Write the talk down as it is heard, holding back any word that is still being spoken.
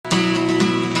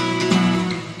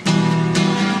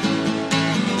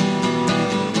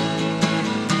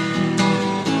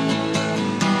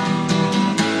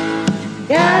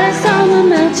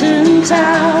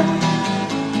mountaintop,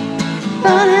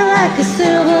 burning like a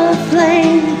silver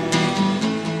flame,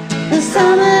 the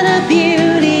summit of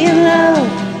beauty and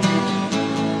love.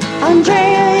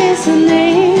 Andrea is her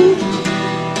name.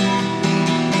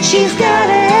 She's got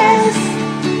us,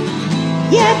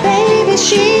 yeah baby,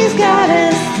 she's got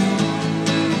us.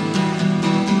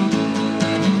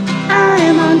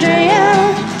 I'm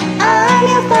Andrea, I'm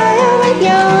your fire with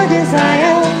your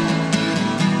desire.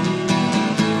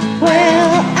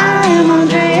 Well, I'm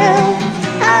Andrea,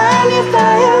 I'm your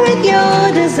fire with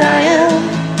your desire.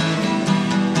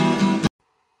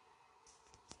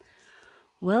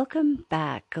 Welcome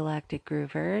back, Galactic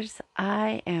Groovers.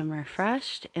 I am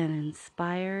refreshed and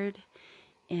inspired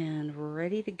and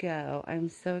ready to go. I'm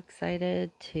so excited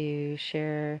to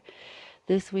share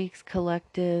this week's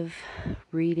collective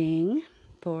reading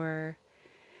for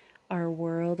our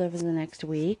world over the next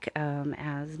week.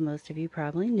 As most of you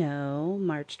probably know,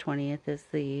 March 20th is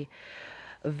the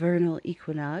vernal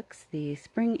equinox, the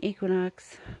spring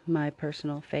equinox, my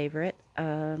personal favorite.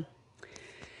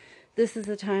 This is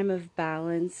a time of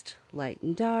balanced light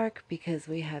and dark because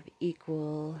we have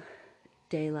equal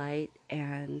daylight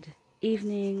and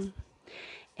evening,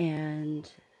 and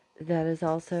that is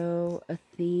also a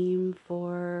theme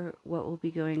for what will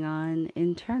be going on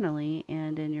internally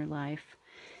and in your life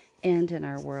and in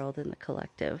our world in the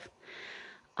collective.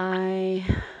 I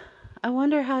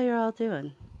wonder how you're all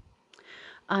doing.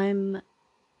 I'm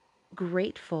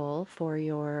grateful for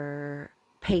your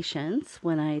patience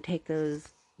when I take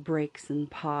those breaks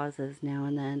and pauses now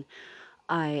and then.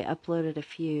 I uploaded a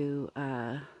few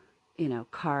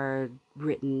card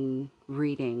written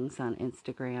readings on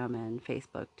Instagram and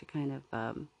Facebook to kind of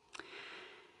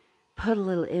put a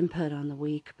little input on the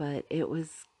week, but it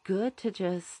was good to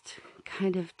just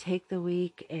kind of take the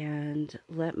week and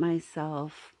let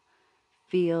myself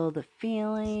feel the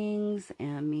feelings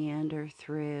and meander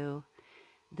through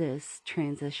this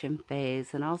transition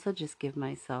phase, and also just give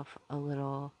myself a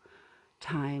little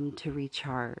time to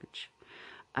recharge.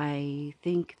 I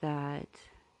think that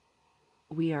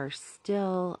we are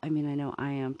still, I know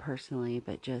I am personally,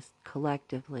 but just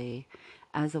collectively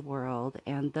as a world,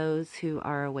 and those who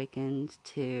are awakened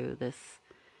to this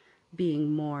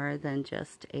being more than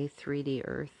just a 3D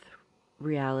Earth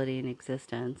reality and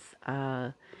existence,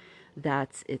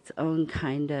 that's its own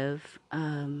kind of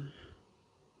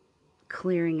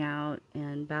clearing out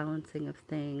and balancing of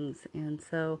things. And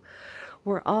so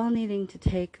we're all needing to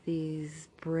take these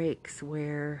breaks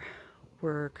where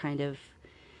we're kind of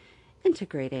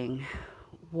integrating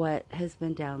what has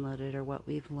been downloaded or what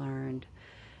we've learned,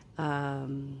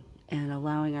 and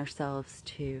allowing ourselves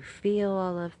to feel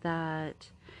all of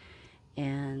that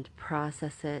and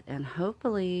process it, and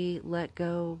hopefully let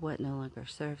go what no longer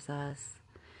serves us.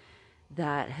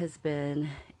 That has been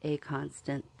a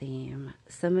constant theme.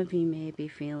 Some of you may be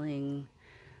feeling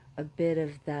a bit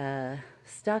of the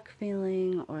stuck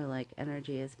feeling, or like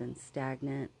energy has been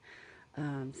stagnant.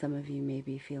 Some of you may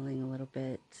be feeling a little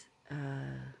bit,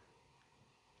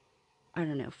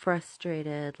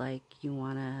 frustrated, like you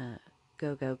want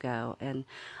to go. And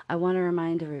I want to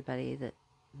remind everybody that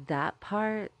the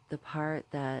part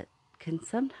that can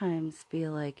sometimes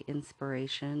feel like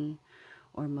inspiration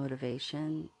or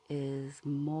motivation, is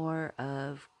more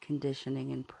of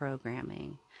conditioning and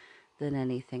programming than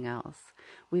anything else.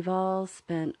 We've all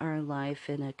spent our life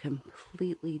in a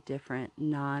completely different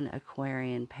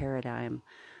non-Aquarian paradigm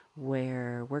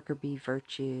where worker bee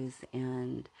virtues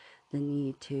and the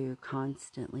need to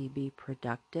constantly be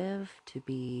productive, to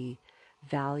be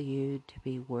valued, to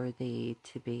be worthy,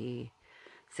 to be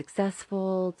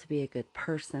successful, to be a good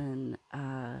person,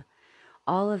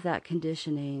 all of that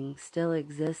conditioning still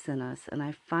exists in us. And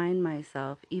I find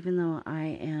myself, even though I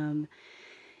am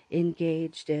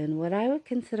engaged in what I would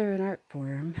consider an art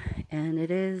form, and it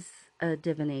is a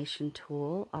divination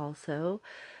tool also,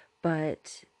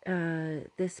 but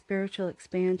this spiritual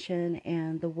expansion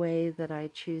and the way that I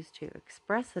choose to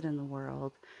express it in the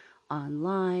world,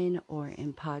 online or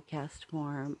in podcast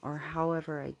form, or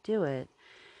however I do it,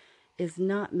 is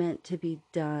not meant to be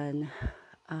done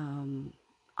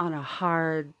on a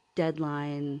hard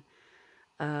deadline,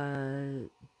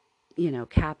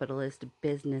 capitalist,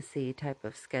 businessy type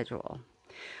of schedule.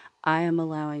 I am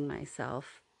allowing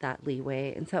myself that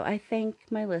leeway, and so I thank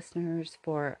my listeners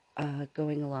for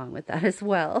going along with that as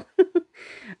well.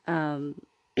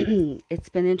 It's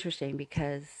been interesting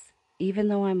because even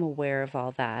though I'm aware of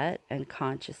all that and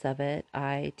conscious of it,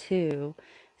 I too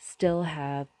still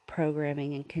have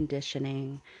programming and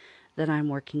conditioning that I'm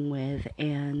working with,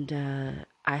 and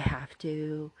I have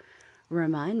to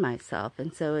remind myself.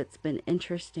 And so it's been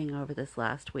interesting over this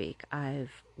last week.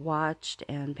 I've watched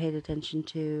and paid attention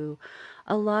to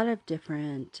a lot of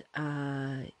different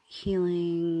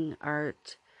healing,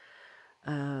 art,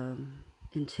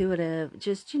 intuitive,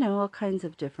 just, all kinds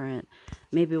of different,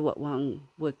 maybe what one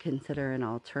would consider an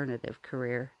alternative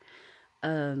career.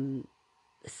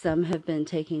 Some have been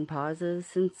taking pauses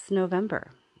since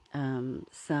November.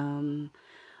 Some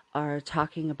are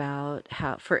talking about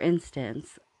how, for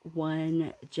instance,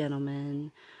 one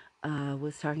gentleman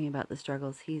was talking about the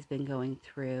struggles he's been going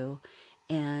through.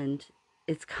 And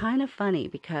it's kind of funny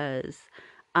because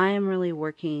I am really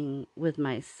working with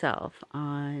myself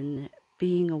on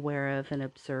being aware of and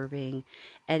observing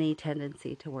any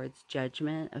tendency towards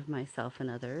judgment of myself and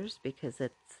others, because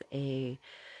it's a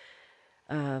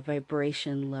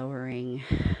vibration lowering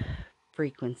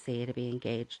frequency to be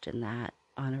engaged in that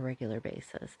on a regular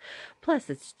basis. Plus,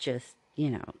 it's just,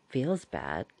 feels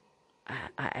bad.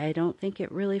 I don't think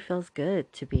it really feels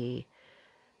good to be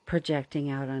projecting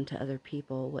out onto other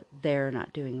people what they're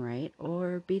not doing right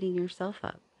or beating yourself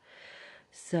up.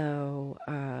 So,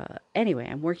 anyway,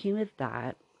 I'm working with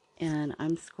that, and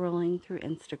I'm scrolling through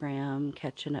Instagram,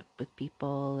 catching up with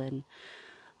people and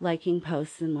liking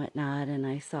posts and whatnot. And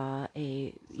I saw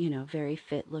a, very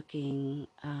fit looking,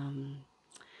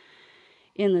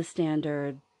 in the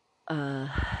standard uh,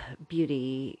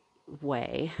 beauty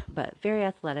way, but very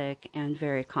athletic and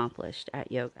very accomplished at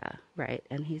yoga, right?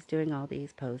 And he's doing all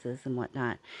these poses and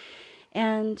whatnot.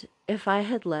 And if I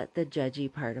had let the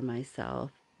judgy part of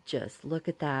myself just look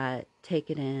at that, take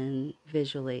it in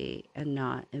visually, and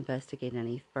not investigate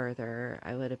any further,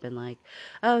 I would have been like,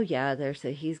 "Oh yeah,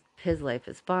 his life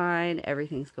is fine.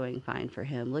 Everything's going fine for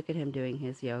him. Look at him doing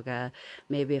his yoga.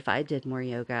 Maybe if I did more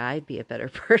yoga, I'd be a better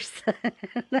person."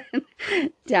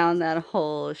 Down that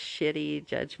whole shitty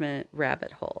judgment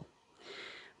rabbit hole.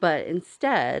 But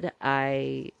instead,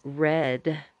 I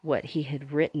read what he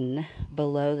had written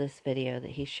below this video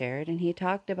that he shared, and he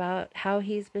talked about how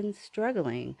he's been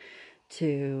struggling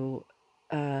to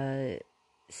uh,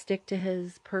 stick to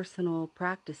his personal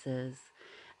practices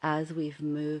as we've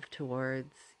moved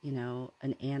towards,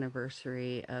 an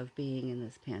anniversary of being in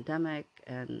this pandemic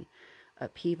and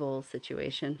upheaval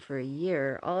situation for a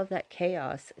year. All of that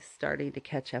chaos is starting to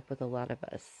catch up with a lot of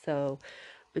us. So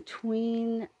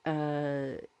between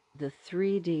the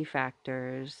 3D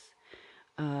factors,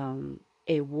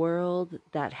 a world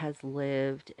that has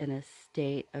lived in a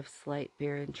state of slight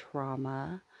fear and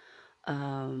trauma,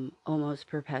 almost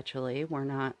perpetually. We're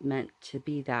not meant to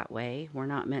be that way. We're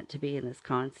not meant to be in this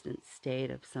constant state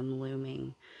of some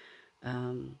looming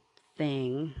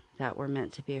thing that we're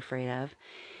meant to be afraid of.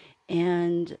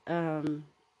 And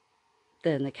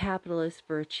then the capitalist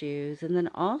virtues, and then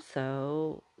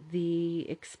also the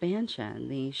expansion,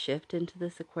 the shift into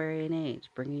this Aquarian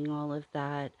age, bringing all of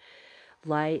that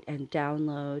light and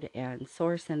download and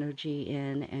source energy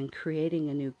in and creating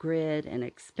a new grid and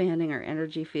expanding our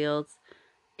energy fields.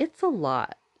 It's a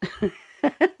lot.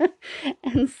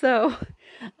 And so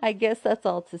I guess that's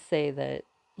all to say that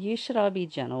you should all be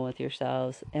gentle with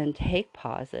yourselves and take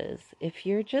pauses. If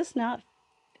you're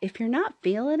not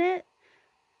feeling it,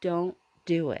 don't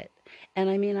do it. And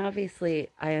I mean, obviously,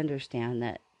 I understand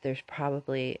that there's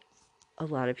probably a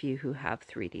lot of you who have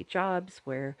 3D jobs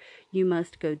where you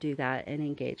must go do that and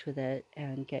engage with it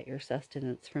and get your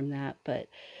sustenance from that. But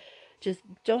just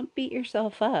don't beat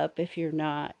yourself up if you're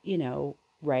not,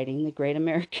 writing the great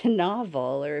American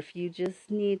novel, or if you just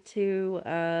need to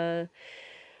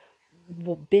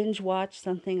binge watch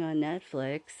something on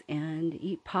Netflix and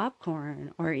eat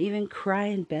popcorn, or even cry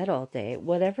in bed all day.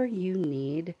 Whatever you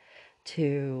need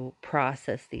to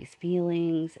process these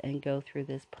feelings and go through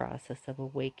this process of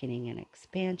awakening and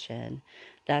expansion,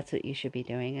 that's what you should be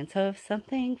doing. And so if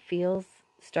something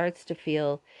starts to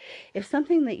feel, if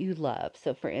something that you love,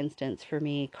 so for instance, for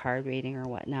me, card reading or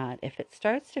whatnot, if it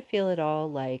starts to feel at all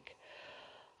like,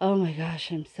 "Oh my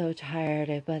gosh, I'm so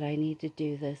tired, but I need to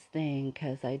do this thing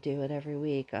because I do it every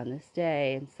week on this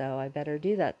day, and so I better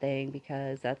do that thing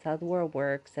because that's how the world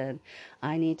works, and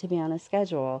I need to be on a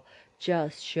schedule."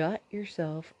 Just shut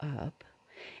yourself up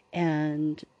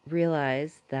and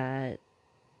realize that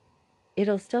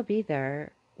it'll still be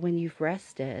there when you've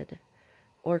rested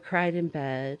or cried in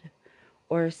bed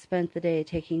or spent the day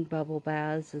taking bubble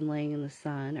baths and laying in the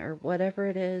sun or whatever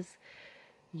it is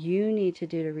you need to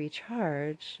do to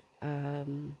recharge.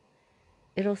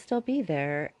 It'll still be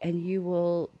there, and you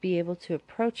will be able to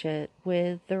approach it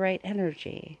with the right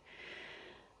energy.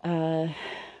 Uh,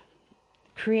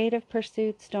 Creative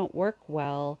pursuits don't work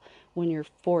well when you're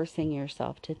forcing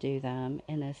yourself to do them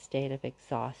in a state of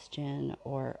exhaustion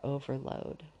or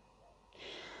overload.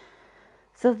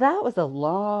 So that was a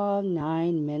long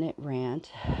 9-minute rant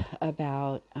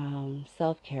about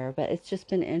self-care, but it's just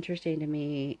been interesting to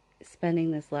me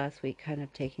spending this last week kind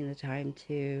of taking the time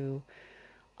to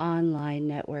online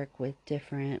network with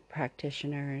different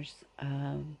practitioners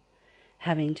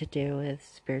having to do with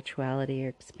spirituality or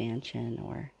expansion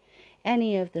or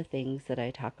any of the things that I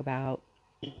talk about,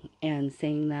 and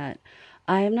seeing that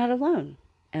I am not alone.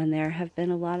 And there have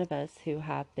been a lot of us who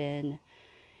have been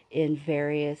in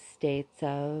various states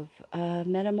of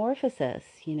metamorphosis,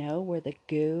 where the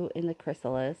goo in the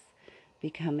chrysalis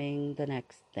becoming the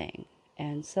next thing.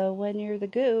 And so when you're the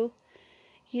goo,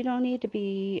 you don't need to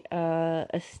be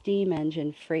a steam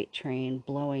engine freight train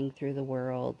blowing through the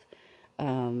world,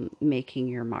 making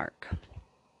your mark.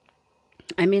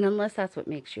 I mean, unless that's what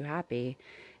makes you happy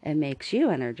and makes you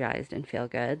energized and feel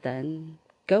good, then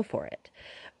go for it.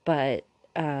 But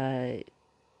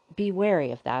be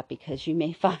wary of that, because you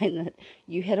may find that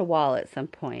you hit a wall at some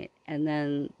point. And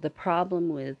then the problem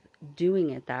with doing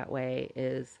it that way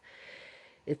is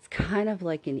it's kind of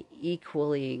like an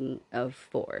equaling of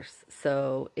force.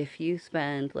 So if you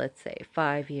spend, let's say,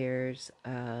 5 years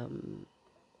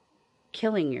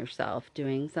killing yourself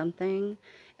doing something,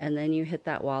 and then you hit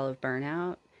that wall of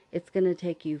burnout, it's going to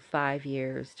take you 5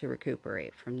 years to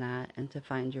recuperate from that and to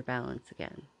find your balance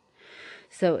again.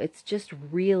 So it's just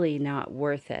really not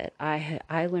worth it. I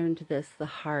learned this the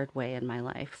hard way in my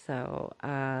life. So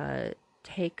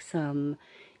take some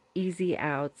easy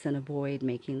outs and avoid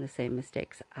making the same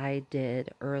mistakes I did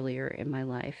earlier in my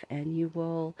life, and you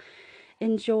will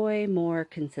enjoy more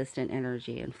consistent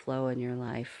energy and flow in your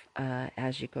life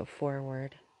as you go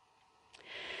forward.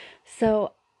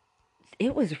 So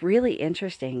it was really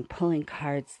interesting pulling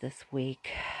cards this week,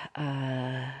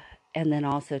 and then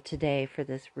also today for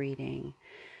this reading.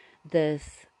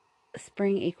 This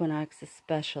spring equinox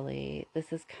especially,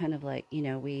 this is kind of like,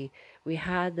 we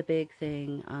had the big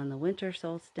thing on the winter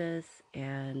solstice,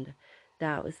 and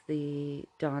that was the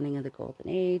dawning of the golden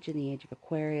age and the age of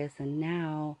Aquarius. And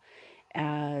now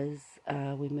as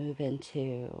we move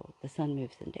into, the sun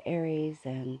moves into Aries,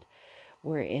 and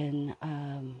we're in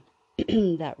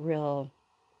that real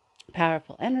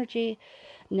powerful energy.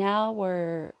 Now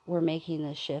we're making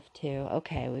the shift to,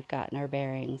 okay, we've gotten our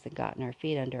bearings and gotten our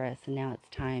feet under us, and now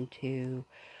it's time to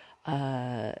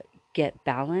uh, get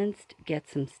balanced, get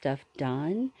some stuff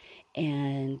done,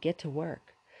 and get to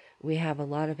work. We have a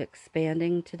lot of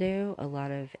expanding to do, a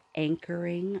lot of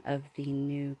anchoring of the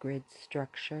new grid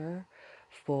structure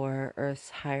for Earth's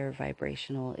higher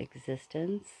vibrational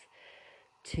existence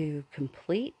to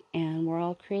complete, and we're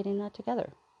all creating that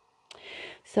together.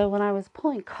 So when I was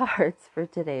pulling cards for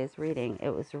today's reading,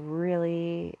 it was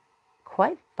really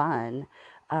quite fun.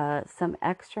 Some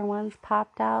extra ones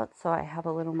popped out, so I have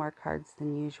a little more cards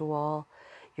than usual.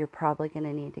 You're probably going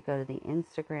to need to go to the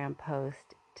Instagram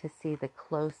post to see the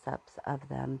close-ups of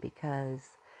them,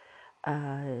 because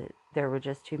there were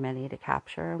just too many to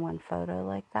capture in one photo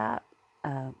like that,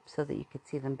 so that you could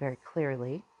see them very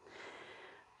clearly.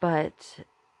 But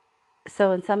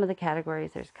so in some of the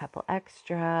categories, there's a couple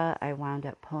extra. I wound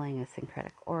up pulling a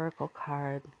syncretic oracle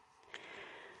card.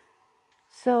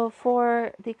 So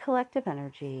for the collective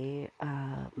energy,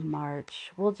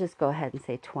 March, we'll just go ahead and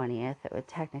say 20th. It would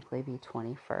technically be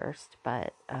 21st,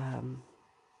 but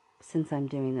since I'm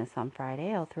doing this on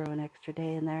Friday, I'll throw an extra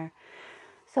day in there.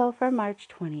 So from March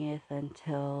 20th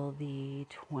until the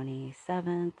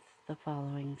 27th, the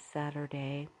following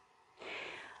Saturday,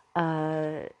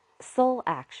 Soul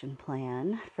Action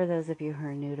Plan. For those of you who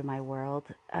are new to my world,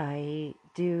 I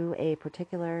do a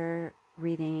particular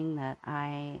reading that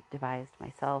I devised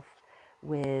myself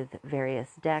with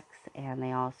various decks, and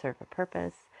they all serve a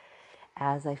purpose,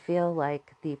 as I feel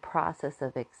like the process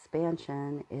of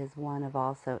expansion is one of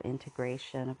also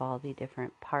integration of all the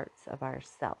different parts of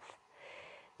ourself,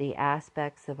 the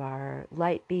aspects of our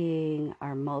light being,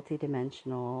 our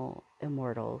multidimensional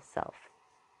immortal self.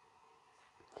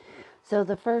 So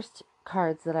the first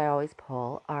cards that I always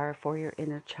pull are for your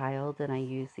inner child, and I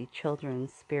use the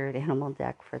Children's Spirit Animal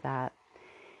deck for that.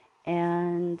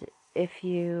 And if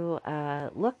you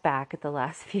look back at the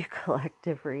last few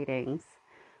collective readings,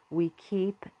 we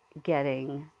keep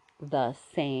getting the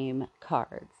same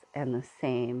cards and the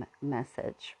same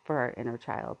message for our inner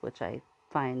child, which I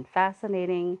find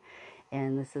fascinating.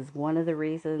 And this is one of the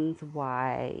reasons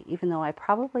why, even though I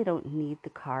probably don't need the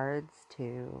cards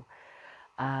to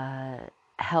uh,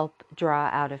 help draw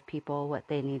out of people what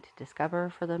they need to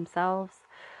discover for themselves,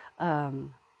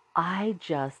 I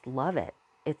just love it.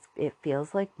 It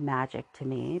feels like magic to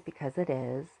me, because it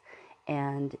is,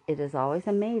 And it is always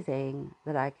amazing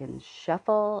that I can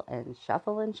shuffle and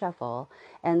shuffle and shuffle.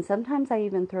 And sometimes I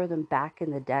even throw them back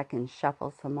in the deck and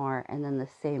shuffle some more, and then the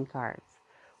same cards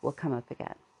will come up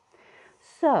again.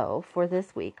 So for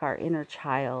this week, our inner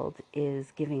child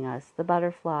is giving us the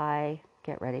butterfly.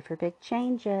 Get ready for big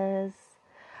changes.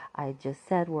 I just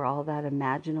said we're all that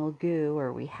imaginal goo,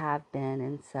 or we have been,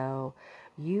 and so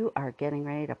you are getting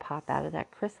ready to pop out of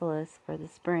that chrysalis for the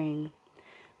spring,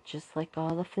 just like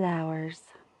all the flowers.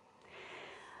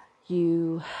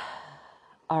 You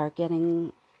are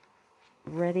getting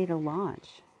ready to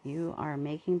launch. You are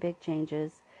making big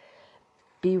changes.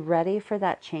 Be ready for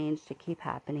that change to keep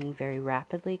happening very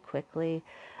rapidly, quickly,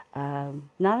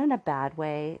 not in a bad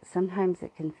way. Sometimes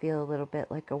it can feel a little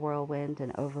bit like a whirlwind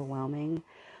and overwhelming,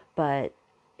 but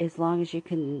as long as you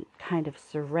can kind of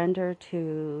surrender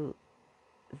to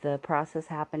the process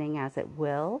happening as it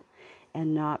will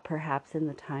and not perhaps in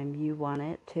the time you want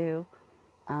it to.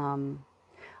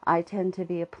 I tend to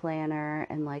be a planner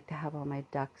and like to have all my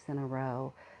ducks in a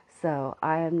row. So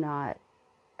I am not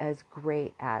as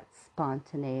great at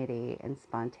spontaneity and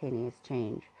spontaneous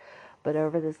change. But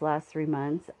over this last 3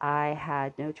 months, I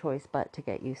had no choice but to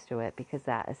get used to it because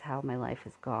that is how my life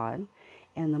has gone.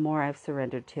 And the more I've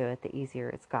surrendered to it, the easier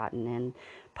it's gotten. And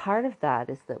part of that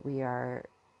is that we are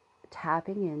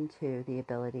tapping into the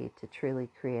ability to truly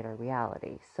create our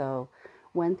reality. So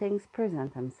when things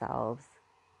present themselves,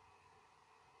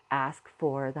 ask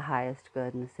for the highest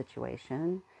good in the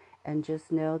situation and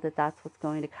just know that that's what's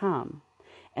going to come.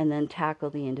 And then tackle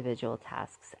the individual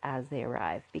tasks as they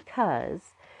arrive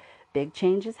because big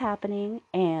change is happening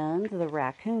and the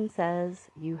raccoon says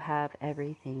you have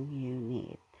everything you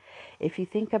need. If you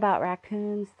think about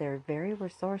raccoons, they're very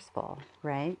resourceful,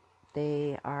 right?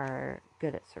 They are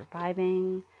good at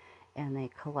surviving and they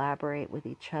collaborate with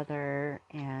each other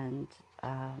and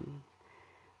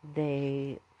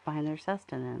they find their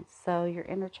sustenance. So your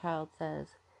inner child says,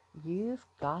 you've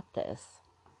got this.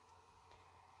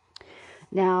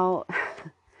 Now,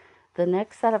 the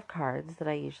next set of cards that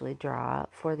I usually draw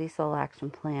for the Soul Action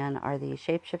Plan are the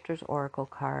Shapeshifters Oracle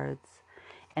cards.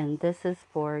 And this is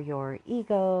for your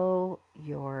ego,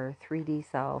 your 3D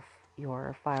self,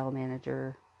 your file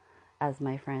manager, as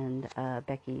my friend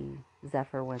Becky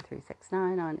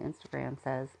Zephyr1369 on Instagram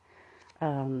says.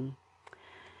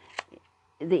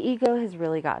 The ego has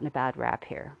really gotten a bad rap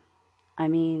here. I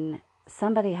mean,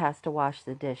 somebody has to wash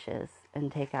the dishes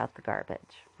and take out the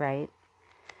garbage, right?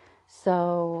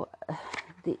 So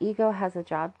the ego has a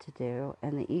job to do,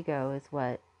 and the ego is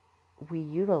what we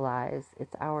utilize.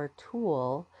 It's our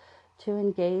tool to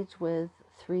engage with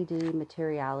 3D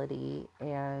materiality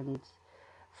and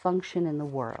function in the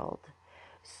world.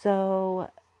 So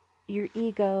your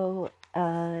ego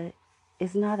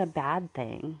is not a bad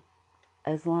thing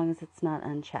as long as it's not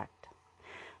unchecked.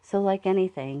 So like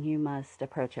anything, you must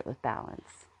approach it with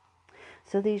balance.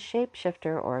 So these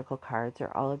shapeshifter oracle cards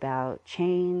are all about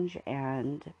change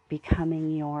and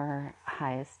becoming your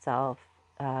highest self,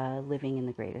 living in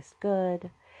the greatest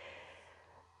good.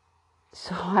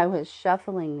 So I was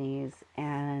shuffling these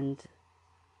and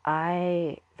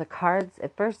the cards,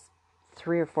 at first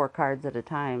 3 or 4 cards at a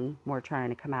time were trying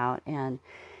to come out. And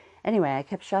anyway, I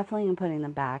kept shuffling and putting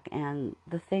them back. And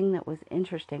the thing that was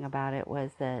interesting about it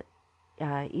was that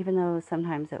even though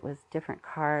sometimes it was different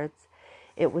cards,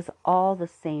 it was all the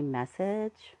same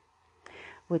message,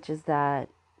 which is that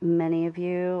many of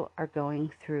you are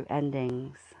going through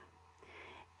endings.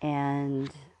 And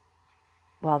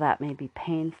while that may be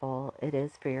painful, it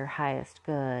is for your highest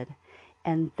good.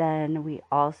 And then we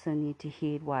also need to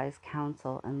heed wise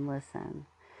counsel and listen.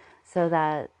 So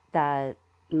that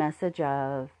message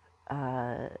of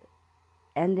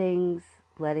endings,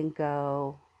 letting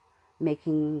go,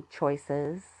 making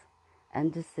choices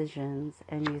and decisions,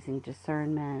 and using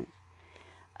discernment,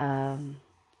 and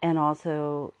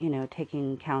also,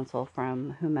 taking counsel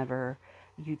from whomever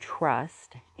you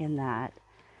trust in that.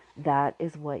 That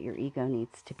is what your ego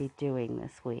needs to be doing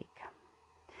this week.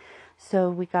 So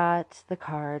we got the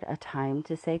card, A Time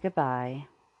to Say Goodbye.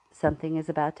 Something is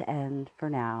about to end for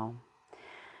now.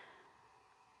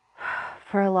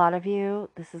 For a lot of you,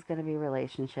 this is going to be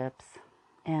relationships.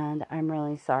 And I'm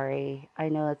really sorry. I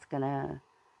know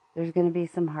there's going to be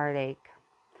some heartache.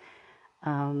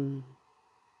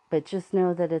 But just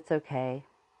know that it's okay.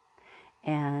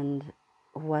 And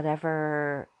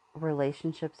whatever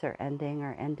relationships are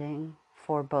ending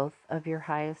for both of your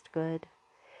highest good.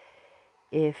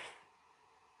 If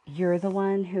you're the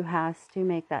one who has to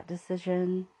make that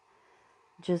decision,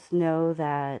 just know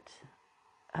that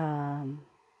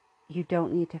you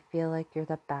don't need to feel like you're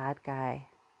the bad guy,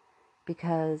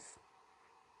 because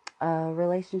a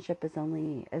relationship is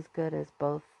only as good as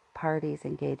both parties'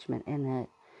 engagement in it.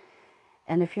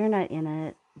 And if you're not in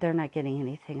it, they're not getting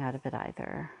anything out of it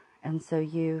either. And so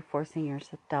you forcing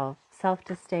yourself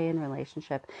to stay in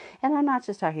relationship, and I'm not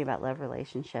just talking about love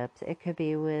relationships. It could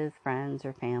be with friends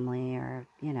or family or,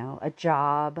 a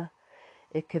job.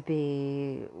 It could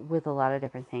be with a lot of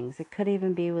different things. It could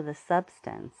even be with a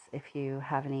substance if you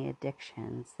have any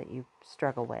addictions that you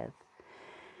struggle with.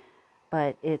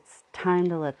 But it's time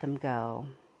to let them go.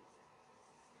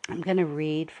 I'm going to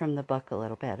read from the book a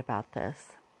little bit about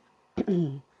this.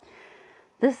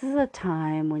 This is a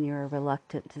time when you are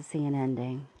reluctant to see an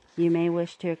ending. You may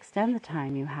wish to extend the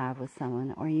time you have with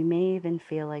someone, or you may even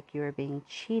feel like you are being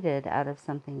cheated out of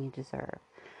something you deserve.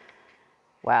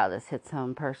 Wow, this hits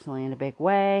home personally in a big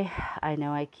way. I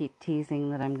know I keep teasing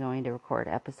that I'm going to record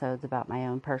episodes about my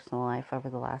own personal life over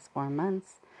the last 4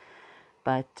 months.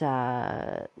 But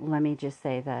let me just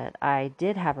say that I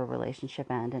did have a relationship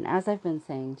end. And as I've been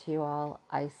saying to you all,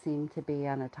 I seem to be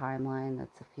on a timeline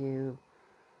that's a few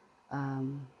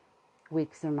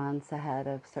weeks or months ahead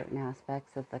of certain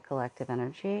aspects of the collective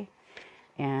energy.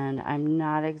 And I'm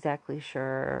not exactly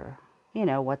sure,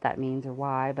 what that means or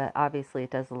why. But obviously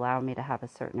it does allow me to have a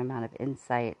certain amount of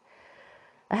insight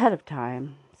ahead of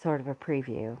time, sort of a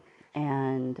preview.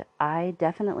 And I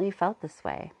definitely felt this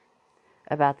way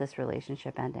about this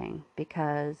relationship ending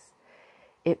because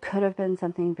it could have been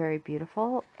something very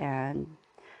beautiful, and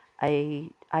I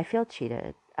feel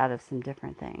cheated out of some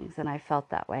different things, and I felt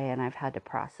that way, and I've had to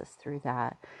process through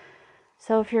that.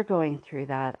 So if you're going through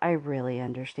that, I really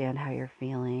understand how you're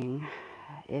feeling.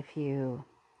 If you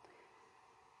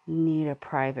need a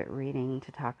private reading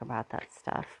to talk about that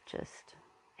stuff, just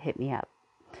hit me up.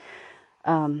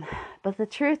 But the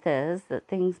truth is that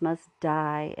things must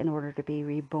die in order to be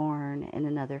reborn in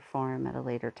another form at a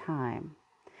later time.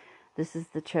 This is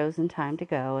the chosen time to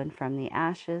go, and from the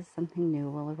ashes something new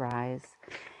will arise,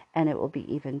 and it will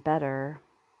be even better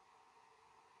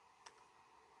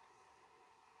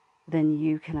than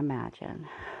you can imagine.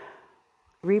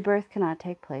 Rebirth cannot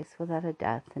take place without a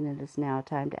death, and it is now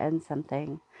time to end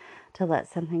something, to let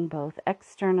something both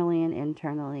externally and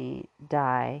internally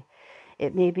die.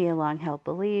 It may be a long-held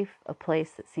belief, a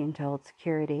place that seemed to hold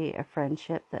security, a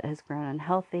friendship that has grown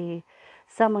unhealthy,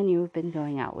 someone you have been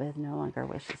going out with no longer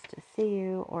wishes to see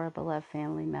you, or a beloved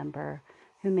family member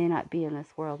who may not be in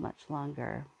this world much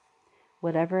longer.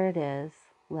 Whatever it is,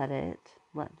 let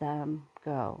them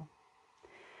go.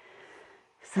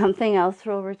 Something else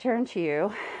will return to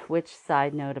you, which,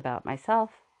 side note about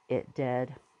myself, it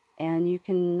did. And you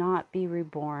cannot be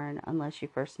reborn unless you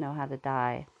first know how to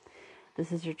die.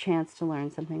 This is your chance to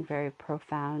learn something very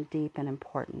profound, deep, and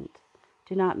important.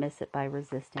 Do not miss it by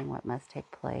resisting what must take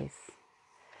place.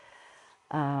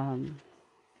 And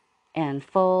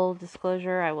full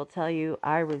disclosure, I will tell you,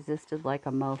 I resisted like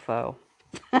a mofo.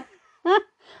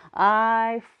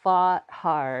 I fought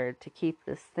hard to keep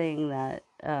this thing that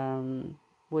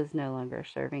was no longer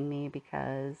serving me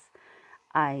because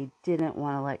I didn't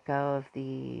want to let go of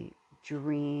the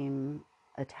dream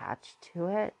attached to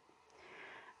it.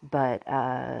 But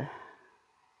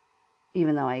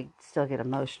even though I still get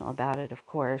emotional about it, of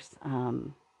course,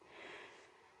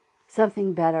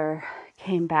 something better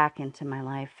came back into my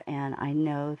life, and I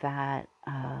know that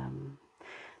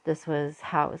this was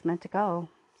how it was meant to go.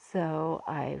 So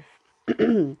I've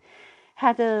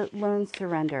had to learn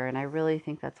surrender, and I really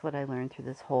think that's what I learned through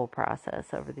this whole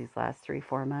process over these last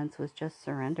 3-4 months was just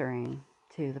surrendering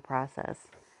to the process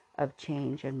of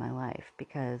change in my life,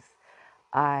 because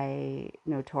I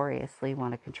notoriously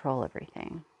want to control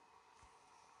everything.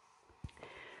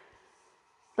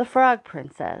 The Frog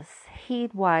Princess.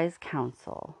 Heed wise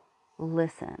counsel.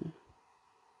 Listen.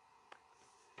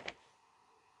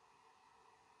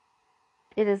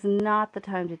 It is not the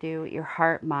time to do what your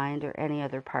heart, mind, or any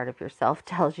other part of yourself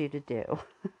tells you to do.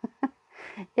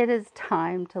 It is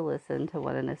time to listen to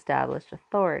what an established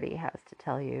authority has to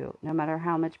tell you, no matter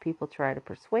how much people try to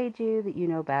persuade you that you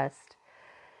know best.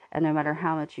 And no matter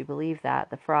how much you believe that,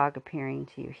 the frog appearing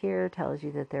to you here tells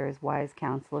you that there is wise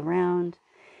counsel around,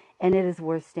 and it is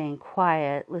worth staying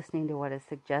quiet, listening to what is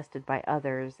suggested by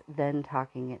others, then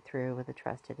talking it through with a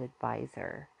trusted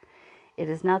advisor. It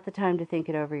is not the time to think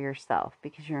it over yourself,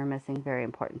 because you are missing very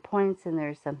important points and there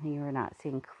is something you are not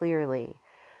seeing clearly.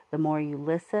 The more you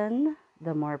listen,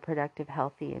 the more productive,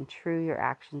 healthy, and true your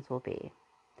actions will be.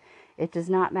 It does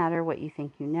not matter what you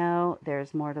think you know, there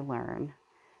is more to learn.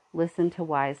 Listen to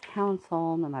wise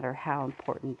counsel, no matter how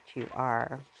important you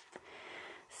are.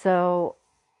 So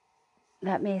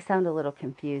that may sound a little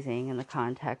confusing in the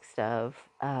context of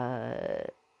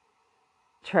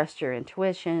trust your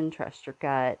intuition, trust your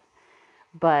gut.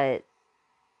 But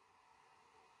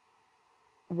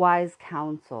wise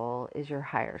counsel is your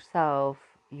higher self,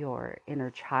 your inner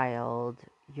child,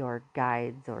 your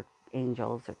guides or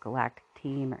angels or galactic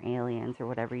team or aliens or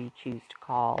whatever you choose to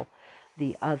call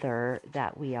the other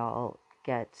that we all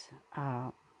get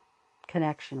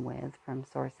connection with from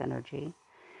source energy.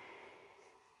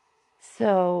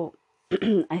 So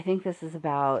I think this is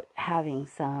about having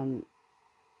some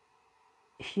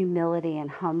humility and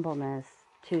humbleness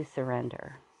to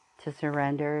surrender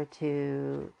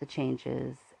to the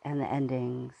changes and the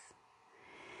endings.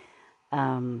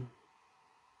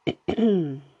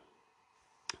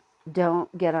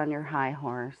 Don't get on your high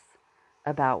horse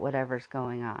about whatever's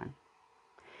going on.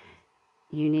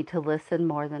 You need to listen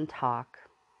more than talk,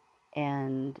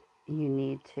 and you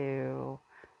need to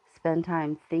spend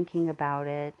time thinking about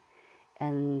it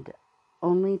and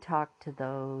only talk to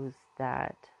those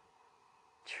that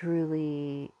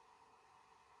truly,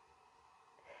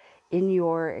 in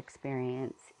your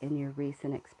experience, in your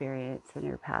recent experience, in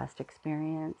your past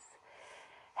experience,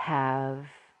 have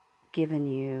given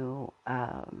you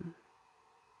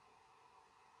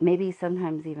maybe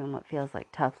sometimes even what feels like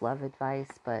tough love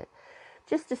advice, but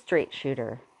just a straight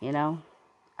shooter, you know?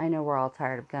 I know we're all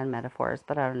tired of gun metaphors,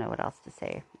 but I don't know what else to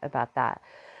say about that.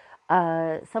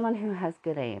 Someone who has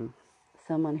good aim,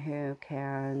 someone who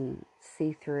can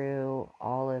see through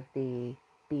all of the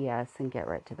BS and get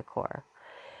right to the core.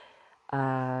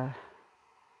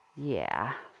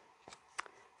 Yeah,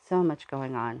 so much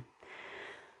going on.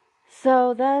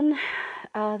 So then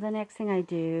the next thing I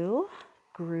do,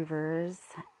 Groovers,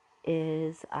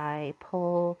 is I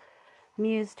pull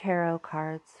Muse Tarot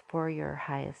cards for your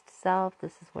highest self.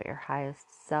 This is what your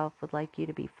highest self would like you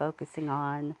to be focusing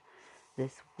on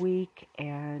this week.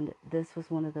 And this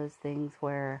was one of those things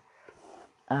where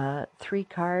 3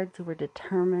 cards were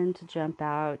determined to jump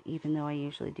out, even though I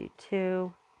usually do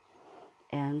 2.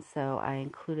 And so I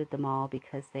included them all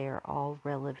because they are all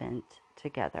relevant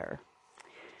together.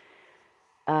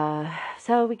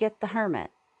 So we get the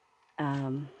Hermit.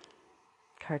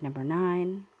 Card number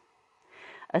 9.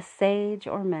 A sage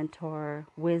or mentor,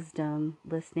 wisdom,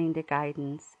 listening to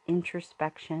guidance,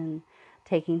 introspection,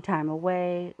 taking time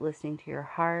away, listening to your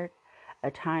heart,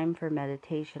 a time for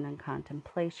meditation and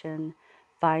contemplation,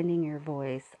 finding your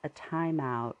voice, a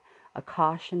timeout, a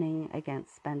cautioning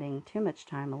against spending too much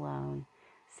time alone,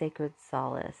 sacred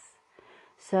solace.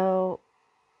 So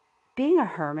being a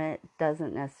hermit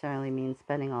doesn't necessarily mean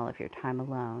spending all of your time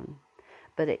alone,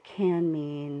 but it can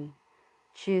mean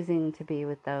choosing to be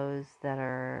with those that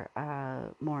are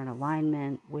more in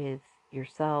alignment with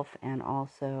yourself, and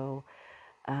also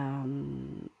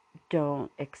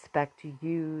don't expect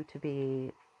you to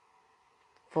be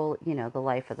full, the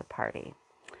life of the party.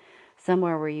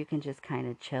 Somewhere where you can just kind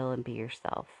of chill and be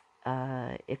yourself.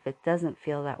 If it doesn't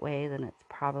feel that way, then it's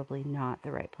probably not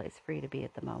the right place for you to be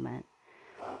at the moment.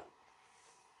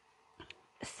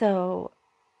 So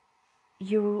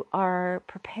you are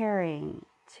preparing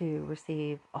to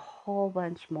receive a whole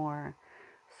bunch more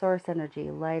source energy,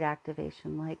 light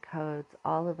activation, light codes.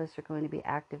 All of us are going to be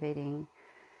activating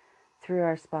through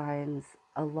our spines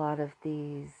a lot of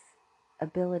these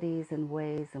abilities and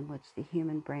ways in which the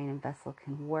human brain and vessel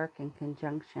can work in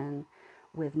conjunction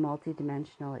with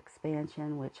multidimensional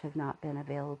expansion, which have not been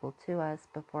available to us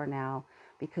before now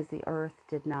because the earth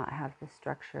did not have the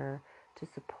structure to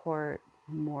support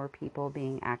more people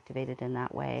being activated in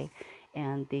that way,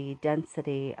 and the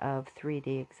density of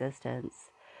 3D existence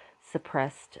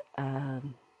suppressed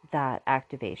that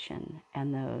activation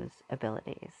and those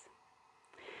abilities.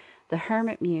 The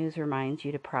Hermit Muse reminds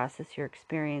you to process your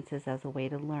experiences as a way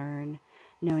to learn,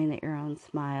 knowing that your own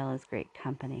smile is great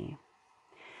company.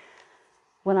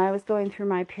 When I was going through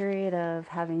my period of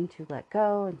having to let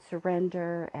go and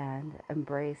surrender and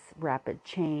embrace rapid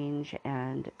change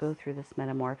and go through this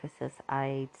metamorphosis,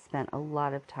 I spent a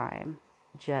lot of time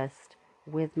just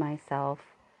with myself,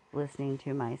 listening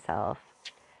to myself,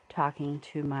 talking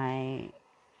to my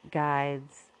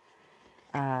guides,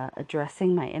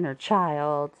 addressing my inner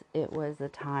child. It was a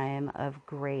time of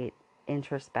great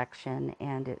introspection,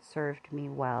 and it served me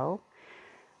well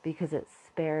because it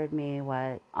spared me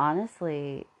what,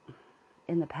 honestly,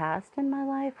 in the past in my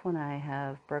life, when I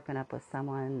have broken up with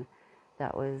someone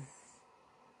that was,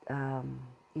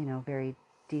 very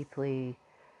deeply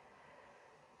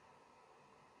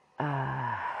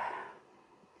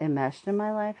enmeshed in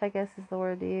my life, I guess is the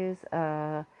word to use,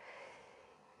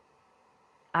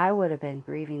 I would have been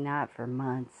grieving that for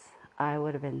months. I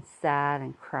would have been sad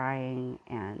and crying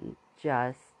and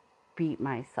just beat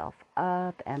myself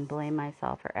up and blame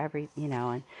myself for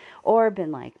or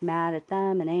been like mad at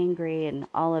them and angry and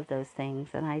all of those things.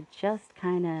 And I just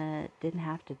kind of didn't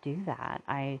have to do that.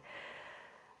 I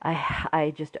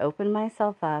just opened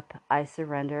myself up. I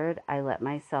surrendered. I let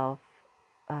myself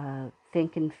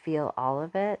think and feel all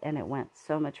of it, and it went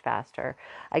so much faster.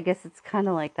 I guess it's kind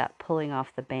of like that pulling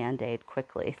off the Band-Aid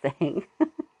quickly thing.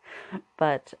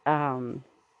 But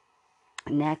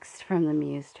next from the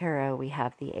Muse Tarot, we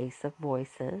have the Ace of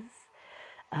Voices.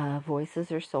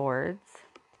 Voices are swords,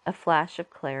 a flash of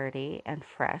clarity and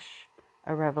fresh,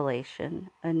 a revelation,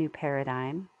 a new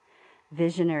paradigm,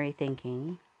 visionary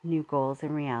thinking, new goals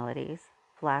and realities,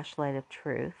 flashlight of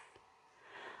truth.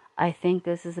 I think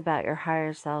this is about your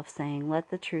higher self saying, let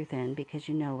the truth in because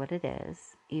you know what it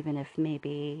is, even if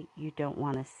maybe you don't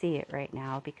want to see it right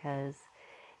now, because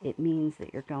it means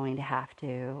that you're going to have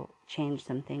to change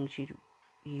some things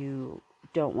you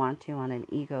don't want to on an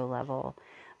ego level,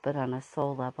 but on a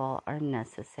soul level are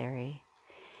necessary.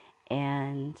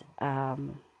 And,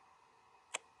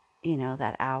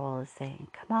 that owl is saying,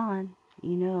 come on,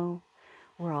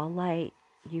 we're all light.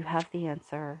 You have the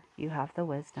answer. You have the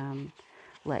wisdom.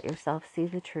 Let yourself see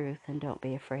the truth and don't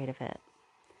be afraid of it.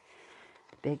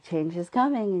 Big change is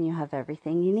coming and you have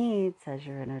everything you need, says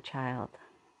your inner child.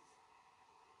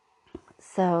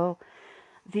 So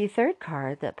the third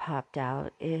card that popped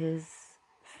out is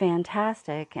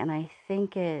fantastic, and I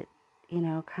think it,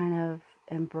 kind of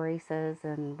embraces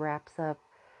and wraps up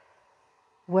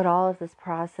what all of this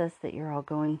process that you're all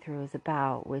going through is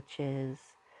about, which is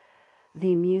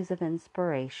the Muse of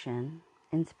Inspiration.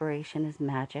 Inspiration is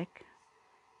magic.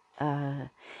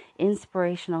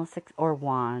 Inspirational or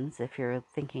wands, if you're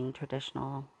thinking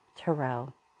traditional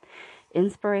tarot.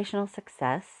 Inspirational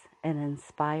success, an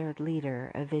inspired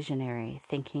leader, a visionary,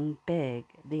 thinking big,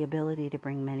 the ability to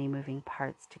bring many moving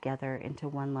parts together into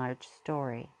one large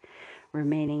story.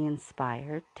 Remaining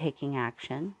inspired, taking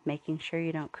action, making sure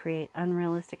you don't create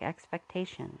unrealistic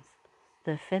expectations.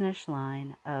 The finish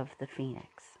line of the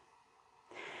Phoenix.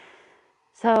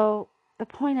 So the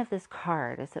point of this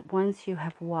card is that once you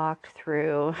have walked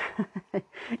through,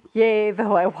 yea,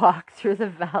 though I walk through the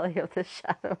valley of the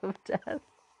shadow of death,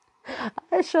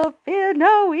 I shall fear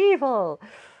no evil.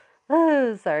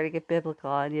 Oh, sorry to get biblical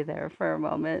on you there for a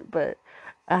moment, but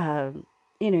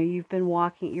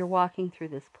you're walking through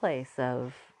this place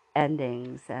of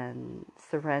endings and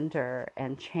surrender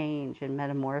and change and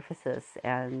metamorphosis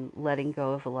and letting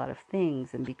go of a lot of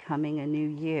things and becoming a new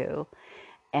you.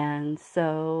 And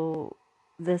so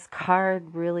this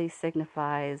card really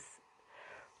signifies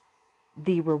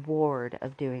the reward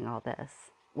of doing all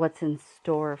this. What's in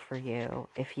store for you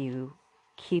if you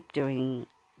keep doing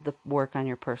the work on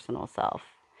your personal self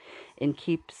and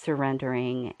keep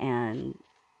surrendering and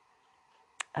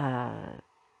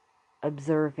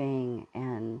observing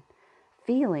and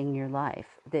feeling your life.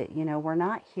 That, we're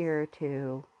not here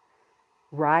to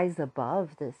rise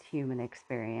above this human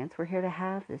experience. We're here to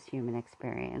have this human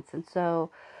experience. And so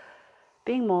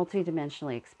being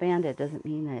multidimensionally expanded doesn't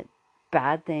mean that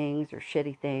bad things or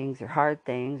shitty things or hard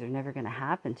things are never going to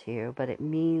happen to you, but it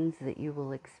means that you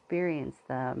will experience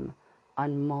them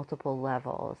on multiple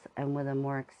levels and with a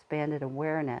more expanded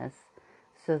awareness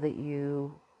so that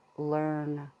you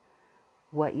learn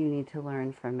what you need to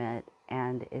learn from it,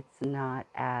 and it's not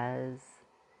as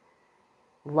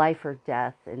life or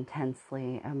death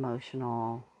intensely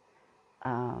emotional.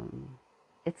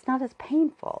 It's not as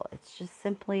painful. It's just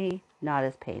simply not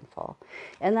as painful.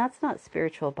 And that's not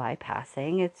spiritual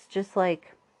bypassing. It's just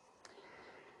like,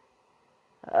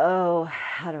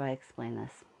 how do I explain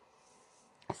this?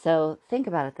 So think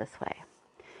about it this way.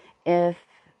 If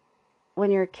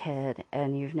when you're a kid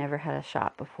and you've never had a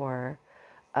shot before,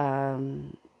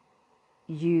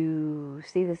 you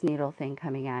see this needle thing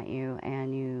coming at you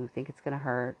and you think it's going to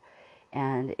hurt.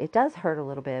 And it does hurt a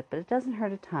little bit, but it doesn't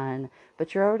hurt a ton.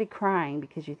 But you're already crying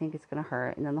because you think it's going to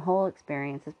hurt. And then the whole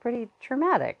experience is pretty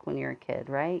traumatic when you're a kid,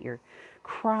 right? You're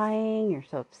crying. You're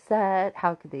so upset.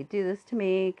 How could they do this to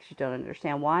me? Because you don't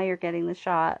understand why you're getting the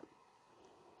shot.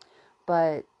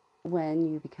 But when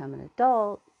you become an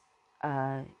adult,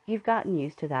 you've gotten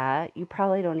used to that. You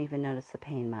probably don't even notice the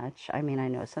pain much. I mean, I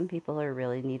know some people are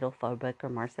really needle phobic or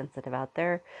more sensitive out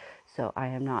there, so I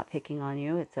am not picking on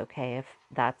you. It's okay if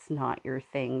that's not your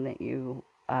thing that you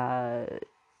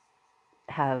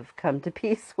have come to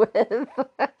peace with.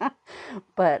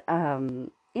 But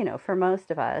for most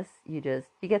of us, you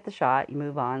get the shot, you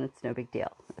move on. It's no big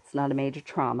deal. It's not a major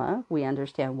trauma. We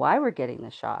understand why we're getting the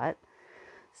shot.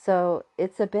 So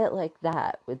it's a bit like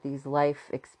that with these life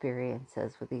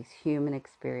experiences, with these human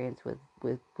experiences,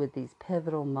 with these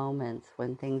pivotal moments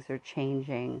when things are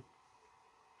changing.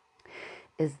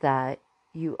 is that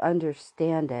you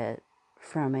understand it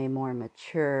from a more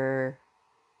mature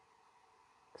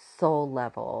soul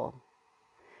level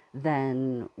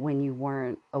than when you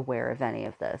weren't aware of any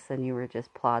of this and you were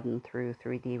just plodding through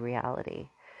 3D reality.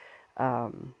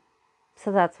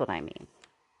 So that's what I mean.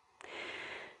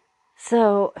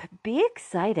 So be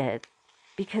excited,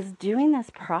 because doing this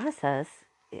process,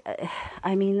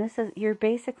 I mean, you're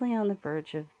basically on the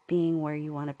verge of being where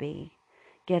you want to be,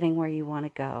 getting where you want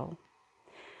to go.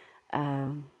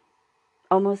 Um,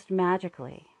 Almost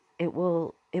magically, it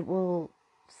will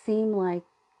seem like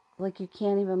you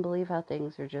can't even believe how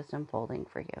things are just unfolding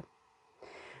for you,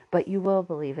 but you will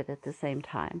believe it at the same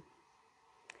time.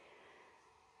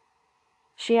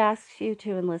 She asks you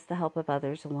to enlist the help of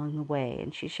others along the way,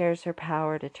 and she shares her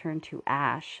power to turn to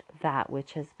ash that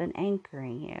which has been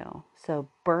anchoring you. So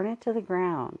burn it to the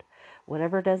ground,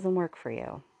 whatever doesn't work for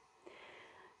you,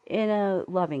 in a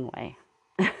loving way.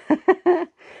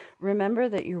 Remember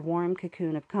that your warm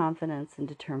cocoon of confidence and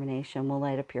determination will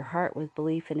light up your heart with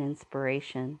belief and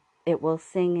inspiration. It will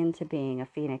sing into being a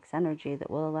phoenix energy that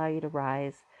will allow you to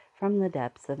rise from the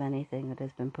depths of anything that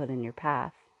has been put in your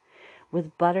path.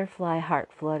 With butterfly heart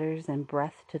flutters and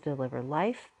breath to deliver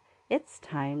life, it's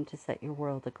time to set your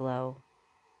world aglow.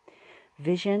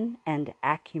 Vision and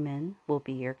acumen will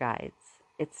be your guides.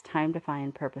 It's time to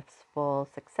find purposeful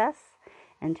success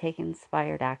and take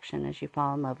inspired action as you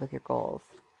fall in love with your goals.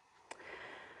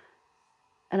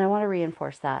 And I want to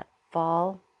reinforce that.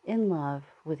 Fall in love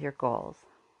with your goals.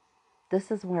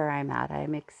 This is where I'm at.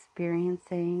 I'm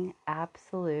experiencing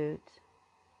absolute,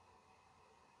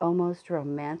 almost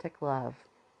romantic love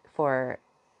for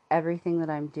everything that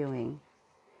I'm doing,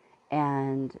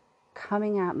 and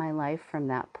coming at my life from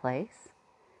that place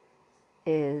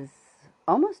is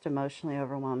almost emotionally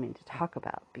overwhelming to talk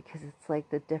about, because it's like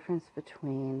the difference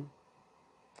between,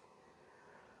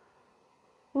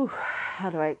 how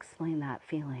do I explain that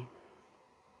feeling?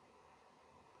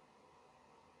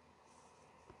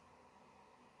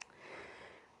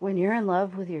 When you're in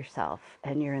love with yourself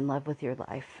and you're in love with your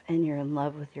life and you're in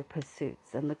love with your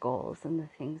pursuits and the goals and the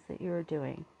things that you're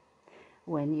doing,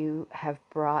 when you have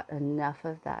brought enough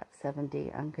of that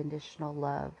 7D unconditional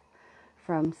love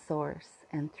from source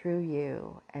and through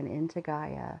you and into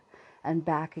Gaia and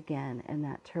back again in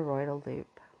that toroidal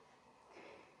loop,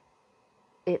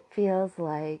 it feels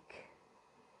like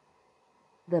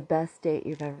the best date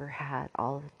you've ever had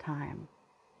all the time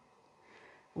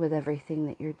with everything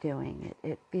that you're doing.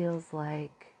 It feels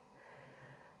like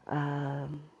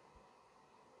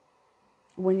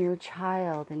when you're a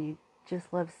child and you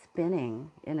just love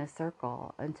spinning in a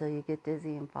circle until you get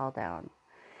dizzy and fall down.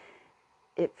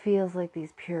 It feels like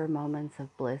these pure moments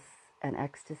of bliss and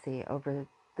ecstasy over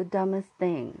the dumbest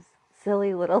things,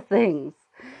 silly little things.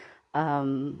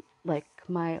 Like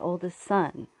my oldest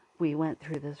son, we went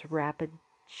through this rapid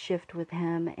shift with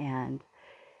him, and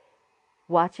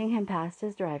watching him pass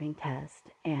his driving test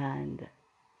and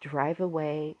drive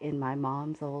away in my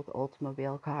mom's old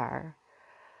Oldsmobile car,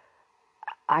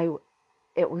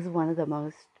 it was one of the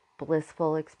most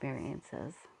blissful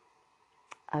experiences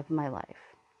of my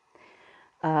life.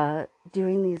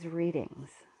 Doing these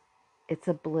readings, it's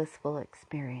a blissful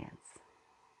experience.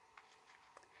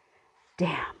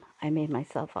 Damn, I made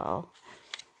myself all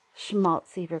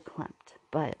schmaltzy verklempt,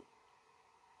 but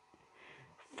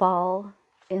fall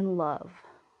in love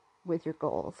with your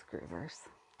goals, groovers.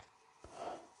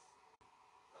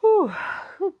 Whew,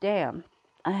 damn.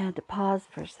 I had to pause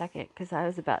for a second because I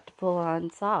was about to full on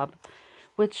sob,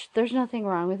 which there's nothing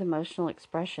wrong with emotional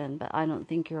expression, but I don't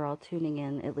think you're all tuning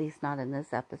in, at least not in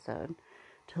this episode,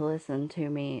 to listen to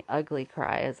me ugly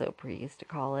cry, as Oprah used to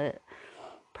call it.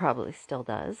 Probably still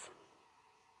does.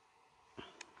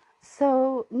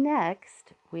 So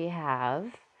next we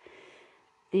have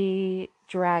the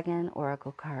Dragon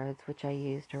Oracle cards, which I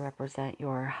use to represent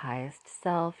your highest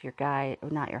self, your guide,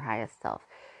 not your highest self,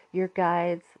 your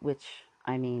guides, which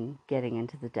I mean, getting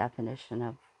into the definition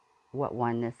of what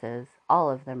oneness is. All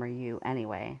of them are you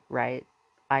anyway, right?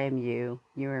 I am you,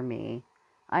 you are me.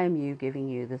 I am you giving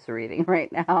you this reading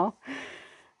right now.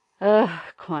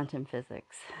 Quantum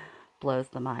physics blows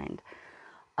the mind.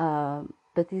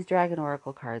 But these Dragon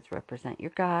Oracle cards represent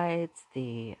your guides,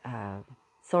 the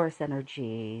source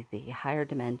energy, the higher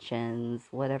dimensions,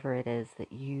 whatever it is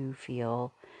that you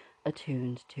feel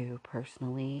attuned to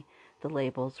personally. The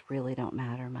labels really don't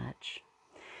matter much.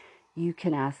 You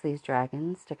can ask these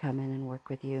dragons to come in and work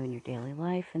with you in your daily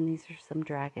life, and these are some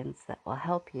dragons that will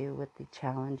help you with the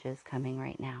challenges coming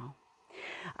right now.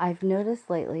 I've noticed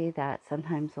lately that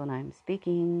sometimes when I'm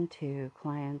speaking to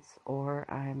clients or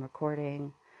I'm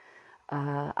recording,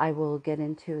 I will get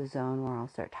into a zone where I'll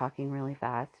start talking really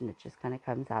fast and it just kind of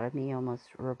comes out of me almost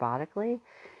robotically.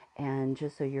 And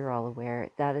just so you're all aware,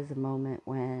 that is a moment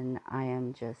when I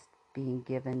am just being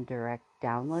given direct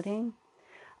downloading.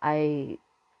 I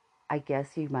I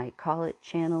guess you might call it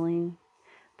channeling,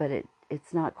 but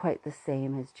it's not quite the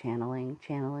same as channeling.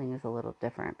 Channeling is a little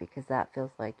different because that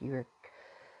feels like you're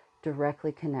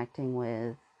directly connecting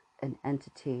with an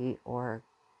entity or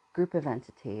group of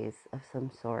entities of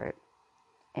some sort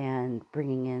and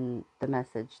bringing in the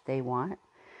message they want.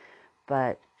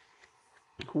 But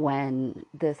when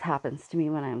this happens to me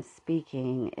when I'm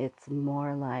speaking, it's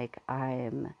more like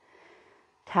I'm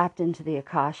tapped into the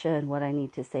Akasha, and what I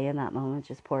need to say in that moment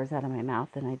just pours out of my mouth,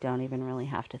 and I don't even really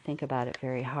have to think about it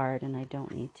very hard, and I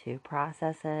don't need to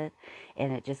process it,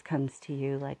 and it just comes to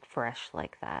you like fresh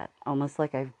like that. Almost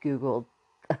like I've Googled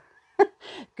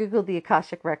the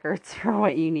Akashic records for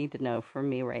what you need to know from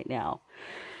me right now.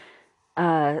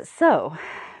 So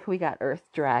we got Earth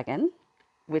Dragon,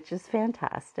 which is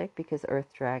fantastic because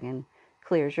Earth Dragon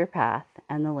clears your path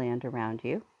and the land around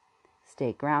you.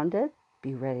 Stay grounded,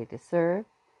 be ready to serve.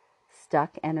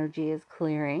 Stuck energy is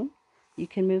clearing. You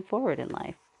can move forward in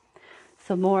life.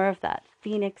 So more of that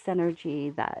phoenix energy,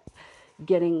 that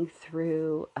getting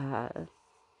through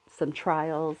some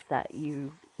trials that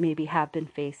you maybe have been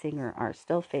facing or are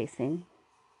still facing.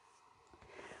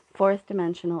 Fourth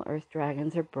dimensional earth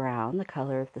dragons are brown, the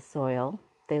color of the soil.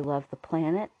 They love the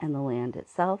planet and the land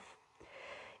itself.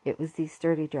 It was these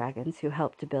sturdy dragons who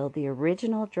helped to build the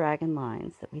original dragon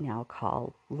lines that we now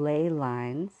call ley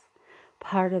lines.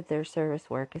 Part of their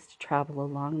service work is to travel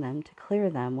along them to clear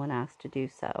them when asked to do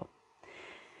so.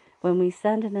 When we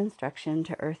send an instruction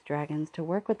to earth dragons to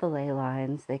work with the ley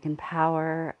lines, they can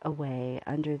power away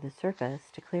under the surface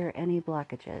to clear any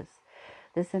blockages.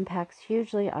 This impacts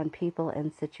hugely on people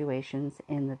and situations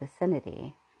in the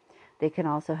vicinity. They can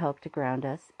also help to ground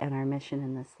us and our mission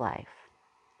in this life.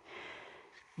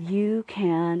 You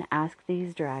can ask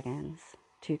these dragons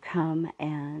to come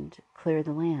and clear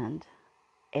the land.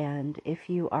 And if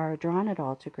you are drawn at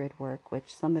all to grid work,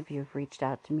 which some of you have reached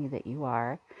out to me that you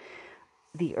are,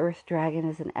 the Earth Dragon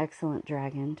is an excellent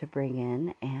dragon to bring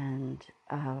in and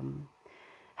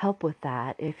help with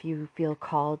that. If you feel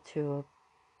called to a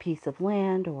piece of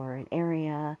land or an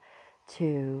area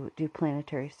to do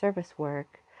planetary service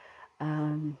work,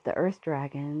 the Earth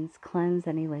Dragons cleanse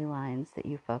any ley lines that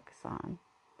you focus on.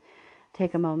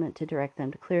 Take a moment to direct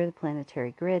them to clear the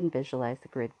planetary grid and visualize the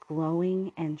grid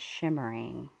glowing and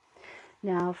shimmering.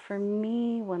 Now, for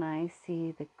me, when I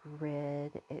see the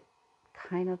grid, it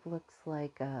kind of looks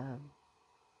like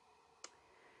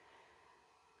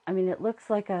it looks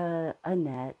like a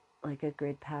net, like a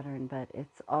grid pattern, but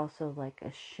it's also like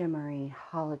a shimmery,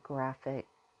 holographic,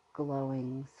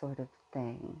 glowing sort of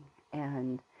thing.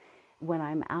 And when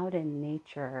I'm out in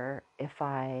nature, if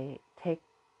I take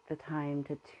the time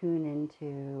to tune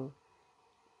into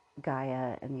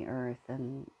Gaia and the earth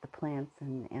and the plants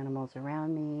and animals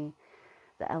around me,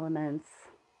 the elements,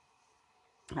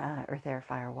 earth, air,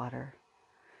 fire, water,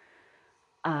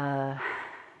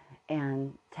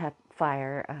 and tap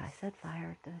fire. I said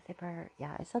fire. Did I say fire?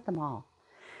 Yeah, I said them all.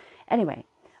 Anyway,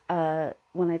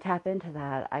 when I tap into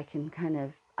that, I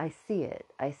see it.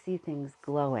 I see things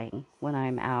glowing when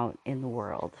I'm out in the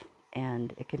world.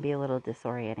 And it can be a little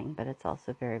disorienting, but it's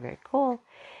also very, very cool.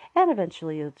 And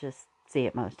eventually you'll just see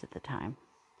it most of the time.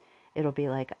 It'll be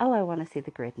like, oh, I want to see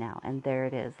the grid now. And there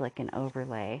it is, like an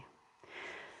overlay.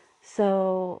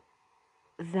 So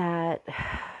that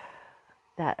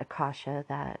Akasha,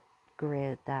 that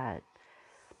grid, that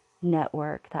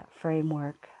network, that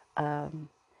framework,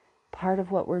 part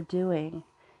of what we're doing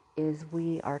is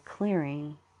we are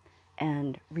clearing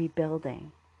and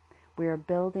rebuilding. We are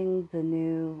building the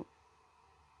new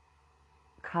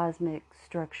cosmic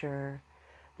structure,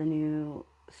 the new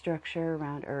structure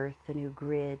around Earth, the new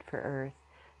grid for Earth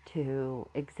to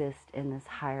exist in this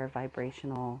higher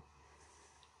vibrational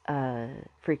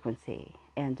frequency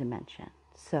and dimension.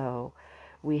 So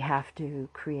we have to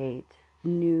create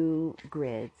new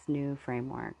grids, new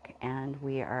framework, and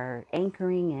we are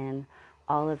anchoring in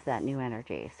all of that new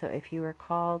energy. So if you are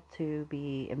called to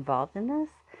be involved in this,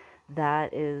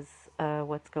 that is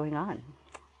what's going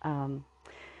on.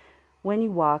 When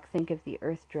you walk, think of the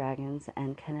earth dragons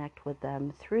and connect with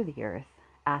them through the earth.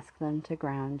 Ask them to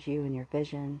ground you in your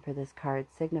vision, for this card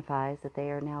signifies that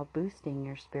they are now boosting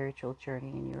your spiritual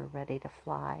journey and you're ready to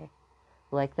fly.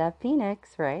 Like that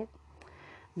phoenix, right?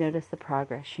 Notice the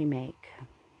progress you make.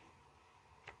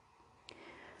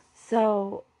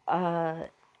 So,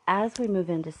 As we move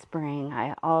into spring,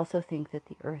 I also think that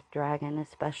the Earth Dragon,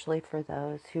 especially for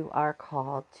those who are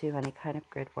called to any kind of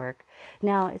grid work,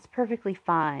 now it's perfectly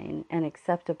fine and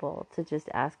acceptable to just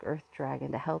ask Earth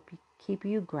Dragon to help you keep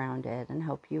you grounded and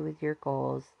help you with your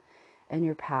goals and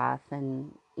your path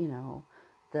and,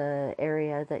 the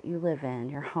area that you live in,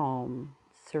 your home,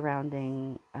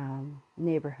 surrounding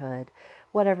neighborhood,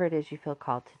 whatever it is you feel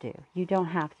called to do. You don't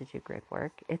have to do grid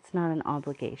work, it's not an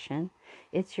obligation.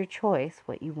 It's your choice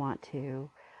what you want to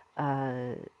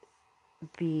uh,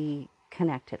 be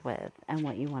connected with and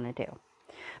what you want to do.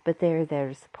 But they're there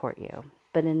to support you.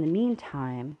 But in the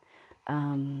meantime,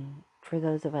 for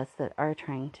those of us that are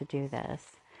trying to do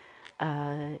this,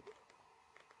 uh,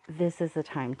 this is the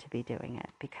time to be doing it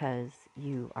because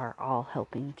you are all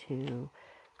helping to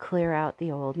clear out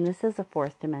the old. And this is a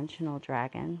fourth dimensional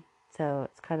dragon. So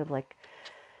it's kind of like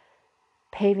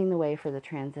paving the way for the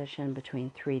transition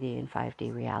between 3D and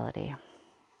 5D reality.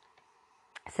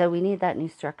 So we need that new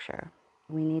structure.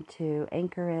 We need to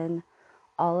anchor in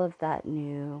all of that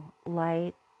new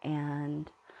light. And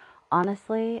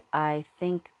honestly, I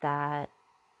think that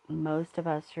most of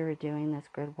us who are doing this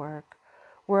grid work,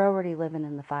 we're already living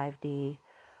in the 5D.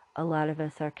 A lot of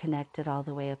us are connected all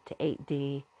the way up to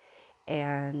 8D,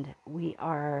 and we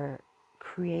are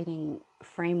creating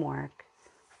framework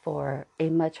for a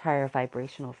much higher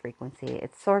vibrational frequency.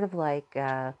 It's sort of like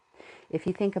if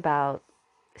you think about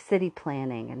city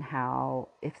planning and how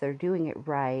if they're doing it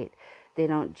right, they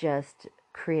don't just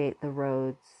create the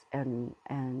roads and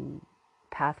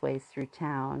pathways through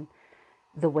town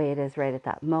the way it is right at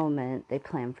that moment. They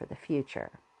plan for the future.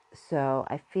 So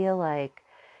I feel like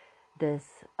this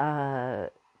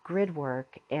grid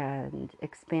work and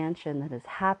expansion that is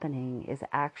happening is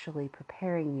actually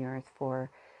preparing the earth for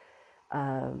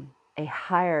a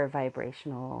higher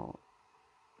vibrational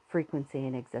frequency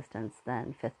in existence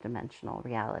than fifth dimensional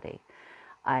reality.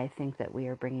 I think that we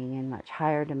are bringing in much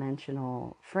higher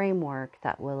dimensional framework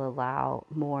that will allow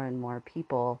more and more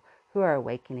people who are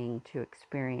awakening to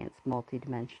experience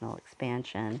multidimensional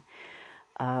expansion,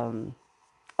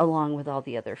 along with all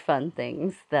the other fun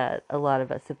things that a lot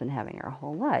of us have been having our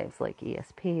whole lives, like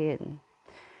ESP and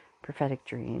prophetic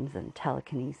dreams and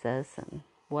telekinesis and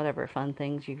whatever fun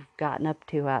things you've gotten up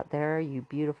to out there, you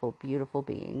beautiful, beautiful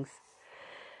beings.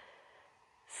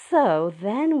 So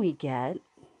then we get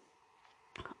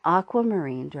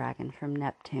Aquamarine Dragon from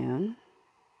Neptune.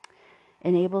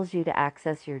 Enables you to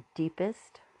access your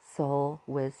deepest soul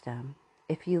wisdom.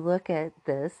 If you look at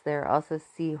this, there are also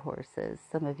seahorses.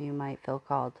 Some of you might feel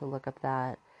called to look up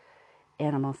that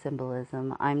animal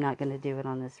symbolism. I'm not going to do it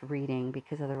on this reading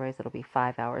because otherwise it'll be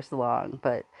 5 hours long.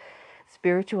 But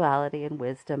spirituality and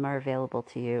wisdom are available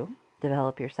to you.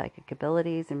 Develop your psychic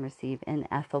abilities and receive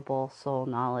ineffable soul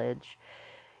knowledge.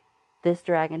 This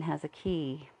dragon has a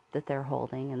key that they're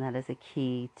holding, and that is a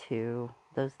key to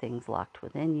those things locked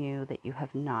within you that you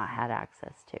have not had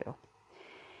access to.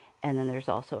 And then there's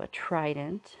also a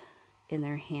trident in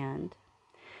their hand.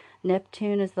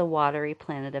 Neptune is the watery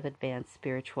planet of advanced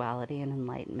spirituality and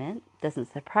enlightenment.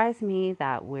 Doesn't surprise me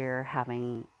that we're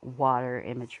having water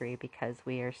imagery because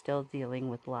we are still dealing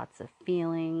with lots of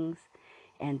feelings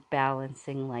and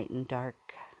balancing light and dark.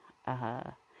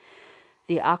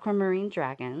 The aquamarine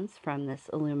dragons from this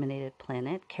illuminated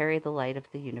planet carry the light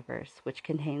of the universe, which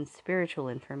contains spiritual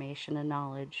information and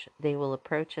knowledge. They will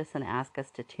approach us and ask us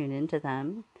to tune into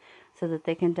them so that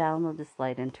they can download this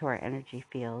light into our energy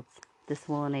fields. This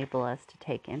will enable us to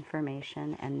take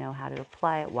information and know how to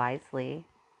apply it wisely.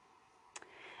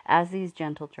 As these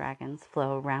gentle dragons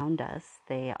flow around us,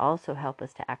 they also help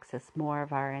us to access more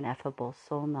of our ineffable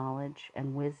soul knowledge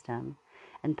and wisdom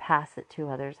and pass it to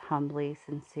others humbly,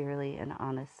 sincerely, and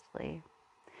honestly.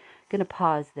 I'm going to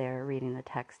pause there reading the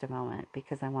text a moment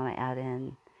because I want to add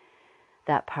in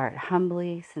that part,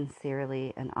 humbly,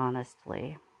 sincerely, and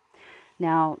honestly.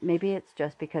 Now, maybe it's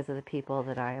just because of the people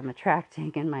that I am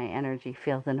attracting in my energy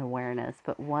field and awareness,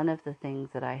 but one of the things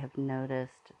that I have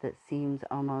noticed that seems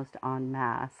almost en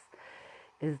masse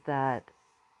is that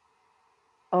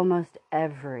almost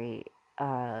every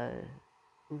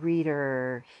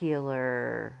reader,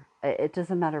 healer, it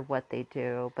doesn't matter what they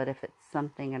do, but if it's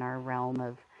something in our realm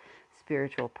of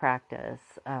spiritual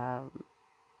practice,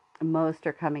 most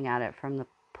are coming at it from the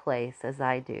place, as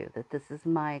I do, that this is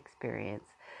my experience.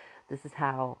 This is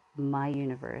how my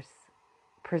universe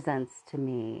presents to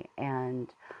me, and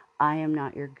I am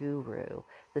not your guru.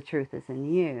 The truth is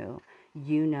in you.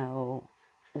 You know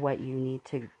what you need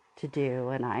to do,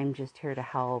 and I'm just here to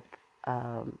help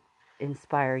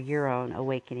inspire your own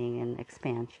awakening and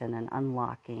expansion and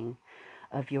unlocking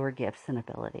of your gifts and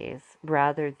abilities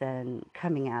rather than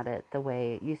coming at it the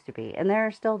way it used to be. And there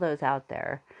are still those out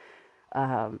there.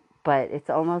 But it's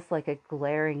almost like a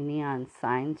glaring neon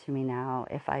sign to me now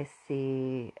if I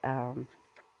see some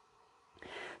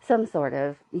sort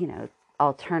of,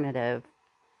 alternative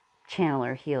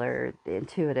channeler, healer,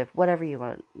 intuitive, whatever you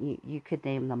want. You could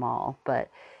name them all. But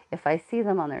if I see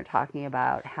them on there talking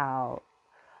about how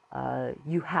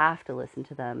you have to listen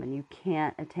to them and you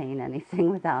can't attain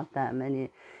anything without them, and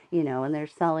and they're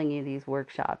selling you these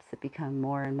workshops that become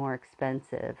more and more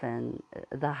expensive, and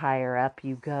the higher up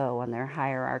you go on their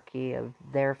hierarchy of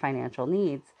their financial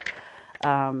needs,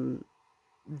 um,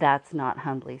 that's not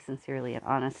humbly, sincerely, and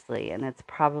honestly, and it's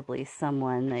probably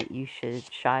someone that you should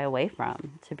shy away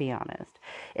from, to be honest.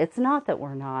 It's not that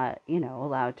we're not,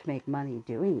 allowed to make money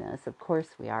doing this. Of course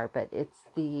we are, but it's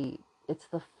the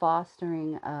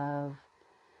fostering of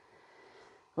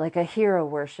like a hero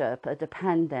worship, a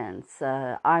dependence.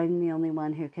 I'm the only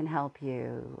one who can help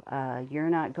you. You're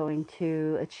not going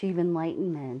to achieve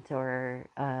enlightenment or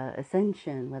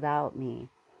ascension without me.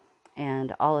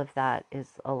 And all of that is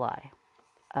a lie.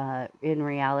 In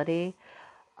reality,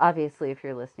 obviously, if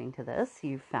you're listening to this,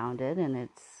 you've found it and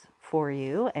it's for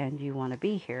you and you want to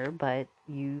be here, but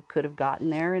you could have gotten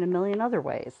there in a million other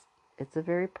ways. It's a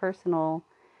very personal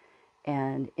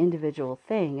and individual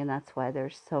thing, and that's why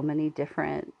there's so many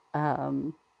different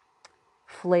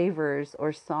flavors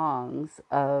or songs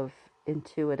of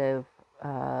intuitive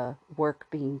work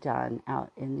being done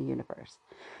out in the universe,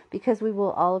 because we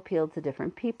will all appeal to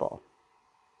different people.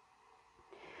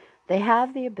 They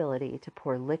have the ability to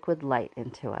pour liquid light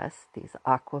into us, these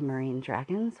aquamarine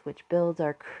dragons, which builds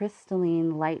our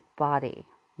crystalline light body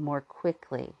more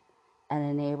quickly and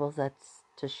enables us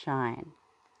to shine.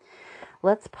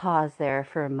 Let's pause there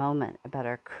for a moment about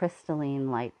our crystalline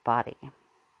light body.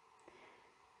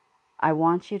 I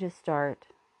want you to start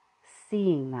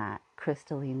seeing that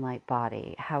crystalline light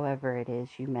body, however it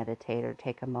is you meditate or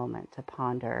take a moment to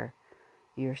ponder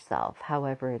yourself,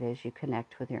 however it is you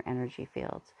connect with your energy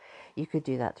fields. You could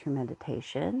do that through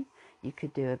meditation. You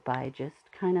could do it by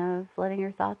just kind of letting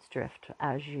your thoughts drift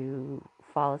as you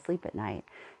fall asleep at night.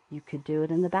 You could do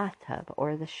it in the bathtub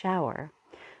or the shower.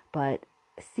 But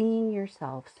seeing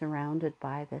yourself surrounded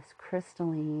by this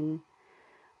crystalline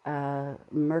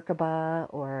Merkaba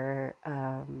or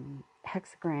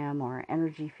hexagram or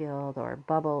energy field or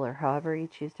bubble, or however you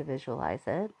choose to visualize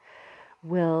it,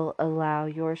 will allow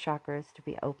your chakras to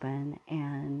be open,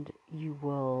 and you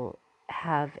will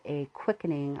have a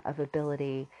quickening of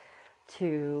ability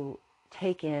to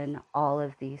take in all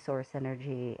of the source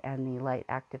energy and the light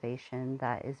activation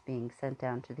that is being sent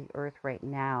down to the earth right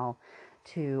now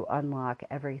to unlock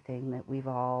everything that we've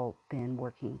all been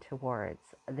working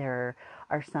towards. There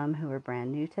are some who are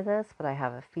brand new to this, but I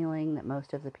have a feeling that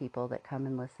most of the people that come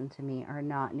and listen to me are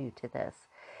not new to this,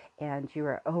 and you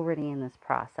are already in this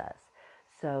process.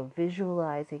 So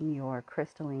visualizing your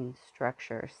crystalline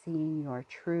structure, seeing your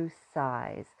true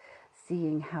size,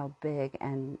 seeing how big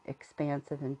and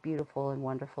expansive and beautiful and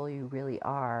wonderful you really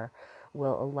are,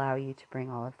 will allow you to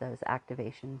bring all of those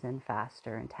activations in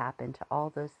faster and tap into all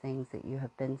those things that you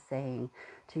have been saying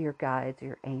to your guides or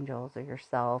your angels or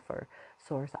yourself or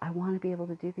source. I want to be able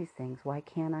to do these things. Why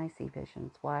can't I see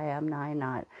visions? Why am I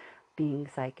not being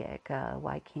psychic?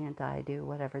 Why can't I do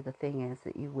whatever the thing is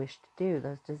that you wish to do?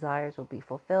 Those desires will be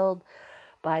fulfilled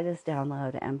by this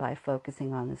download and by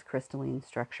focusing on this crystalline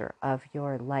structure of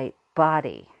your light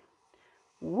body.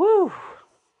 Woo!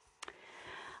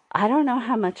 I don't know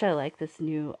how much I like this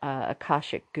new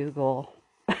Akashic Google.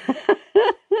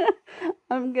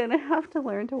 I'm going to have to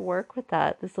learn to work with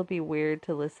that. This will be weird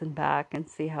to listen back and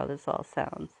see how this all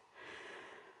sounds.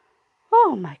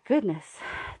 Oh my goodness.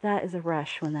 That is a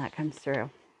rush when that comes through.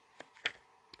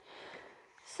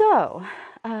 So,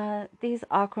 these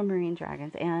aquamarine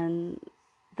dragons, and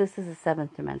this is a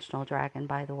 7th dimensional dragon,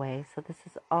 by the way. So this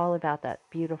is all about that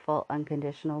beautiful,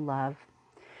 unconditional love.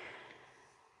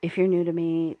 If you're new to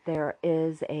me, there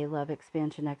is a love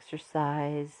expansion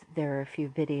exercise. There are a few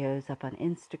videos up on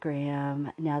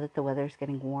Instagram. Now that the weather's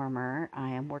getting warmer, I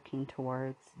am working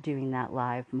towards doing that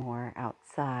live more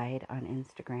outside on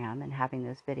Instagram and having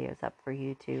those videos up for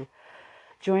you to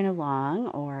join along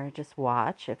or just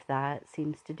watch if that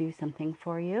seems to do something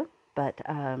for you. But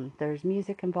there's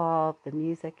music involved. The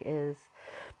music is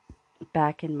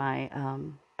back in my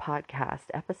podcast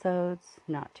episodes.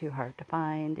 Not too hard to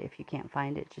find. If you can't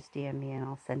find it, just DM me and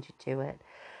I'll send you to it.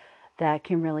 That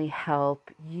can really help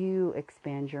you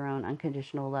expand your own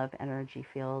unconditional love energy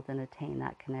field and attain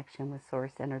that connection with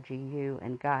source energy, you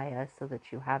and Gaia, so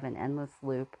that you have an endless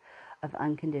loop of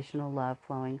unconditional love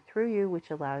flowing through you,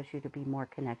 which allows you to be more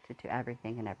connected to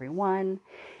everything and everyone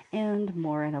and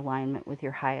more in alignment with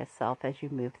your highest self as you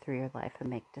move through your life and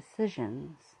make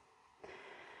decisions.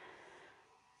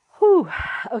 Whew.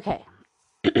 Okay.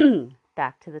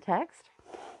 Back to the text.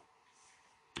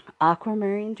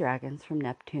 Aquamarine dragons from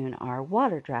Neptune are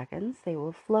water dragons. They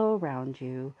will flow around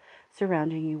you,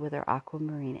 surrounding you with their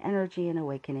aquamarine energy and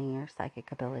awakening your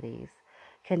psychic abilities.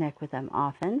 Connect with them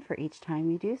often. For each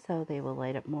time you do so, they will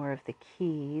light up more of the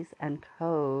keys and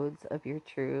codes of your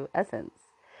true essence.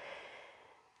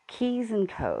 Keys and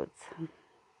codes.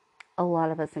 A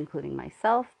lot of us, including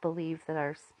myself, believe that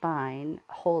our spine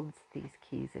holds these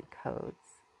keys and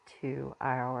codes to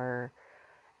our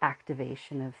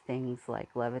activation of things like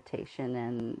levitation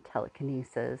and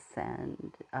telekinesis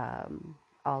and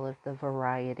all of the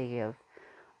variety of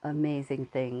amazing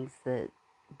things that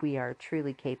we are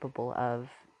truly capable of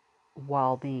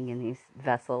while being in these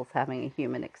vessels having a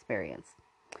human experience.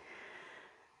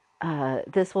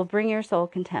 This will bring your soul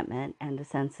contentment and a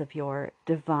sense of your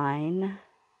divine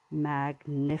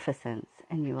magnificence,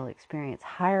 and you will experience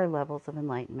higher levels of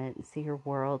enlightenment and see your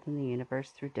world and the universe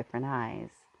through different eyes.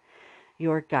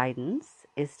 Your guidance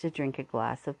is to drink a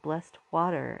glass of blessed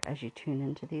water as you tune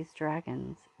into these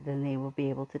dragons. Then they will be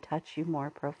able to touch you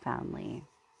more profoundly.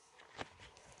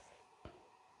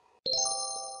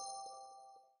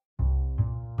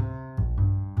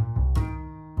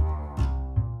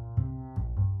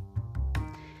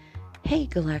 Hey,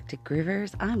 Galactic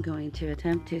Groovers, I'm going to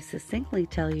attempt to succinctly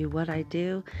tell you what I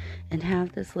do and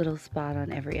have this little spot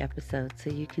on every episode so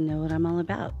you can know what I'm all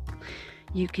about.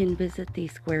 You can visit the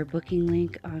Square booking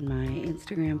link on my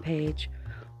Instagram page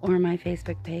or my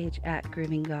Facebook page at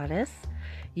Grooving Goddess.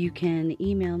 You can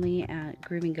email me at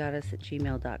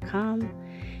groovinggoddess@gmail.com.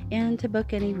 And to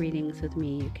book any readings with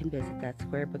me, you can visit that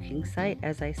Square booking site.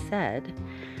 As I said,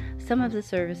 some of the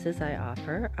services I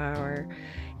offer are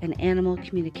an animal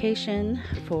communication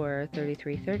for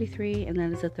 $33.33, and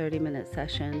that is a 30-minute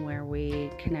session where we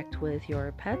connect with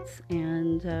your pets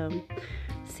and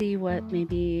see what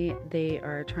maybe they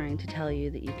are trying to tell you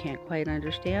that you can't quite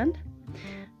understand.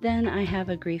 Then I have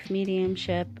a grief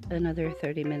mediumship, another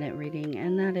 30-minute reading,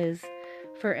 and that is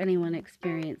for anyone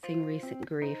experiencing recent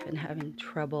grief and having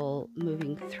trouble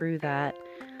moving through that.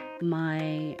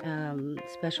 My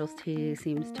specialty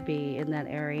seems to be in that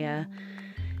area,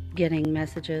 getting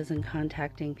messages and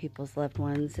contacting people's loved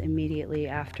ones immediately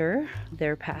after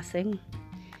their passing.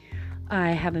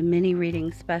 I have a mini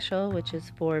reading special, which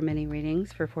is 4 mini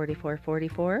readings for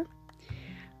 $44.44.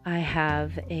 I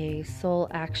have a soul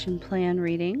action plan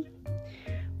reading,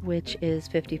 which is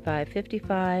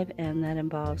 $55.55, and that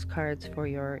involves cards for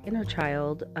your inner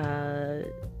child,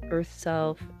 earth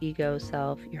self, ego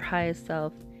self, your highest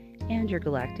self, and your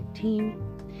galactic team.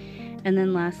 And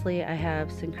then lastly, I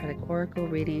have syncretic oracle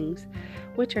readings,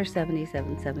 which are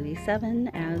 $77.77,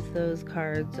 as those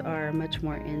cards are much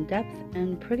more in-depth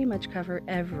and pretty much cover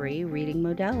every reading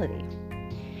modality.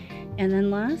 And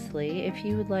then lastly, if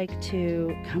you would like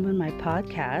to come on my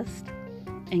podcast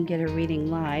and get a reading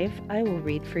live, I will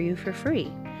read for you for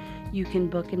free. You can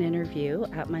book an interview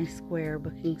at my Square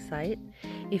booking site.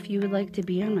 If you would like to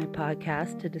be on my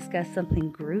podcast to discuss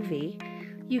something groovy,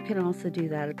 you can also do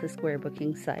that at the Square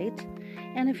booking site.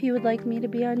 And if you would like me to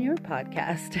be on your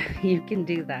podcast, you can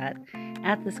do that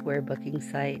at the Square booking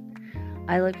site.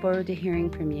 I look forward to hearing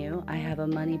from you. I have a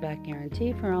money-back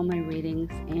guarantee for all my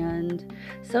readings, and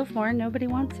so far nobody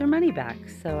wants their money back.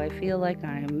 So I feel like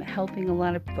I'm helping a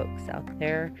lot of folks out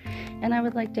there, and I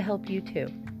would like to help you too.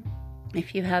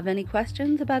 If you have any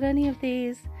questions about any of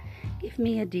these, give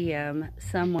me a DM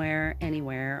somewhere,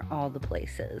 anywhere, all the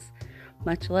places.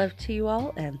 Much love to you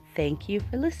all, and thank you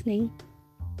for listening.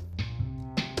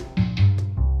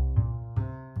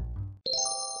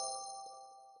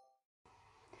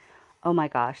 Oh my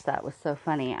gosh, that was so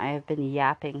funny. I have been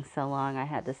yapping so long I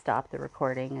had to stop the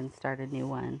recording and start a new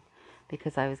one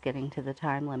because I was getting to the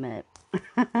time limit.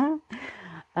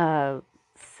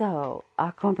 So,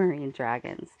 aquamarine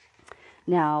dragons.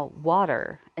 Now,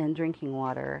 water and drinking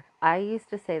water. I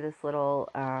used to say this little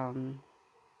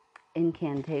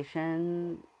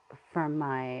incantation from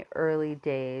my early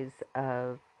days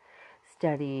of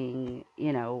studying,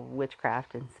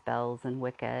 witchcraft and spells and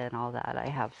Wicca and all that. I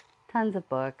have tons of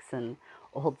books and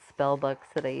old spell books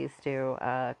that I used to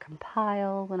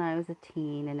compile when I was a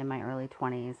teen and in my early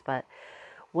 20s. But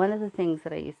one of the things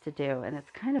that I used to do, and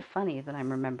it's kind of funny that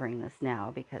I'm remembering this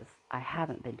now because I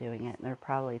haven't been doing it, and they're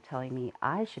probably telling me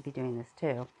I should be doing this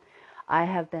too. I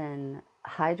have been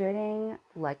hydrating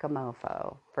like a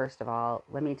mofo. First of all,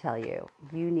 let me tell you,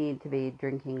 you need to be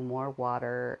drinking more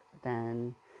water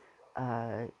than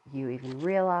you even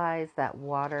realize that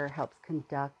water helps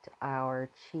conduct our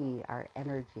chi, our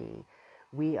energy.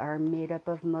 We are made up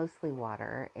of mostly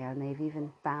water, and they've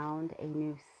even found a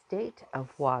new state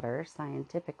of water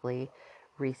scientifically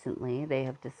recently. They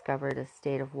have discovered a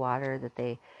state of water that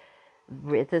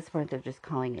at this point, they're just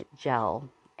calling it gel.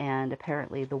 And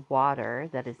apparently, the water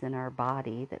that is in our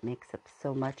body that makes up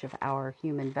so much of our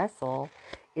human vessel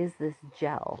is this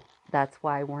gel. That's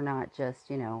why we're not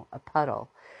just, a puddle.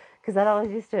 Because that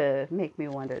always used to make me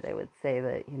wonder. They would say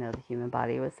that, the human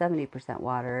body was 70%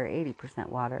 water, 80%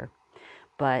 water.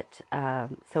 But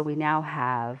so we now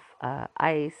have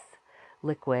ice,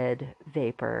 liquid,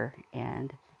 vapor,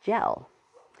 and gel.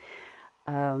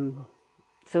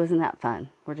 So isn't that fun?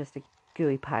 We're just a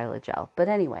gooey pile of gel. But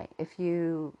anyway, if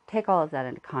you take all of that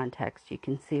into context, you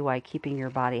can see why keeping your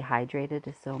body hydrated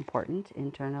is so important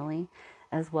internally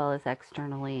as well as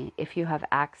externally. If you have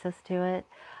access to it,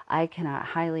 I cannot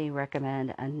highly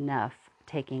recommend enough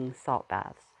taking salt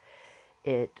baths.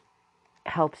 It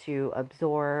helps you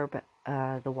absorb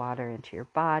the water into your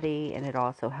body, and it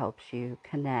also helps you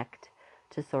connect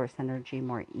to source energy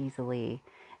more easily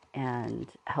and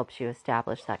helps you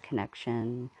establish that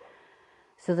connection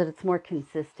so that it's more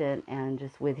consistent and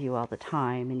just with you all the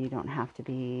time, and you don't have to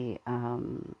be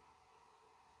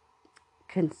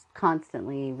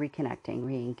constantly reconnecting,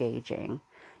 re-engaging.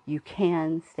 You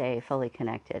can stay fully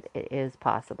connected. It is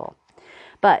possible.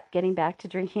 But getting back to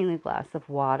drinking a glass of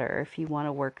water, if you want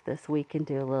to work this week and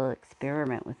do a little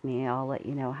experiment with me, I'll let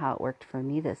you know how it worked for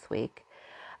me this week.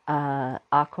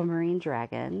 Aquamarine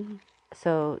Dragon.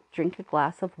 So drink a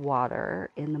glass of water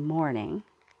in the morning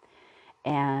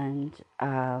and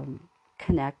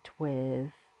connect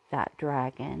with that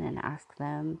dragon and ask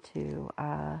them to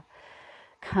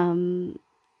come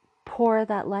pour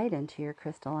that light into your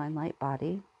crystalline light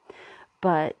body.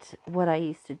 But what I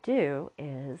used to do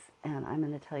is, and I'm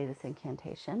going to tell you this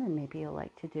incantation, and maybe you'll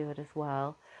like to do it as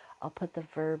well. I'll put the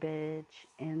verbiage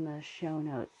in the show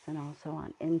notes and also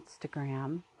on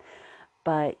Instagram.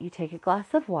 But you take a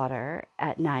glass of water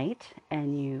at night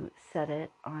and you set it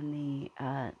on the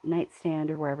nightstand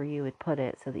or wherever you would put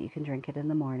it so that you can drink it in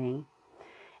the morning.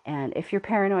 And if you're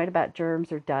paranoid about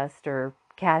germs or dust or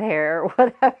cat hair or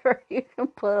whatever, you can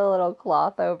put a little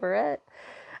cloth over it.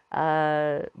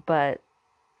 But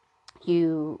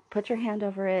you put your hand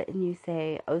over it and you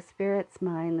say, "O spirits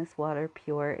mine, this water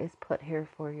pure is put here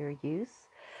for your use,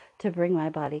 to bring my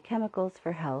body chemicals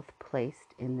for health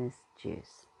placed in this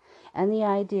juice." And the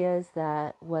idea is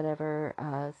that whatever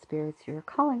spirits you're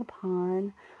calling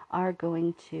upon are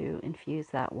going to infuse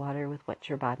that water with what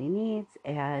your body needs.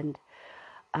 And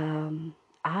um,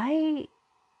 I,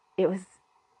 it was,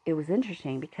 it was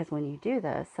interesting because when you do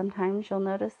this, sometimes you'll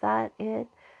notice that it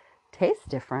tastes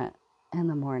different in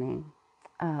the morning.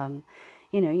 Um,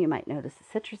 you might notice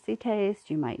a citrusy taste.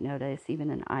 You might notice even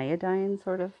an iodine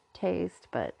sort of taste.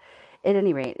 But at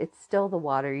any rate, it's still the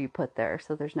water you put there,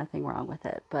 so there's nothing wrong with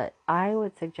it. But I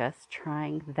would suggest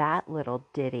trying that little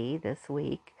ditty this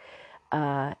week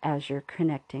as you're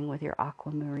connecting with your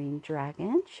aquamarine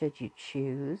dragon, should you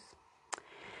choose.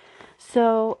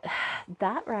 So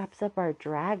that wraps up our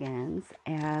dragons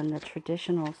and the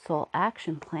traditional soul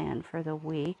action plan for the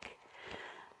week.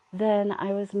 Then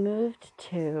I was moved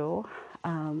to,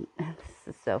 and this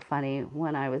is so funny,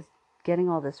 when I was getting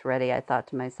all this ready, I thought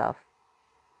to myself,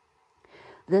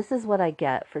 this is what I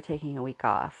get for taking a week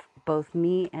off. Both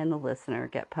me and the listener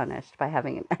get punished by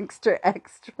having an extra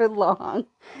long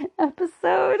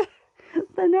episode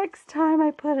the next time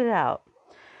I put it out.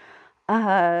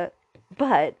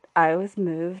 But I was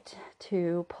moved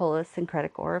to pull a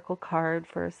syncretic oracle card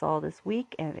for us all this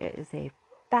week, and it is a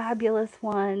fabulous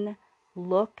one.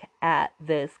 Look at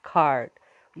this card.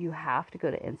 You have to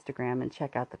go to Instagram and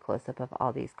check out the close-up of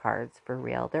all these cards for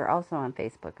real. They're also on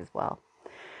Facebook as well,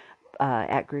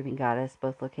 at Grooving Goddess,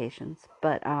 both locations.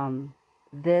 But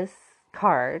this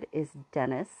card is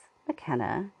Dennis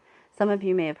McKenna. Some of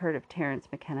you may have heard of Terence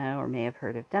McKenna or may have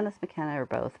heard of Dennis McKenna or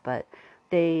both, but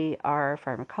they are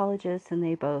pharmacologists and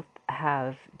they both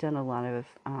have done a lot of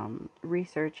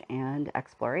research and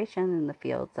exploration in the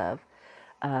fields of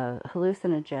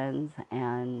hallucinogens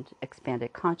and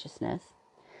expanded consciousness.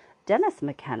 Dennis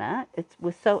McKenna, it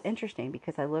was so interesting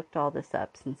because I looked all this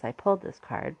up since I pulled this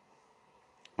card.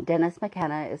 Dennis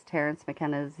McKenna is Terence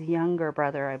McKenna's younger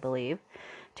brother, I believe.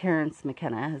 Terence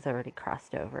McKenna has already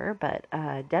crossed over, but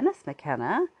Dennis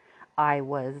McKenna, I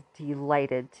was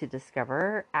delighted to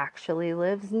discover, actually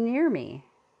lives near me.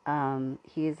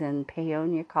 He's in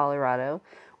Paonia, Colorado,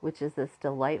 which is this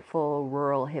delightful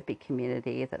rural hippie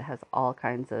community that has all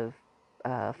kinds of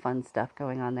fun stuff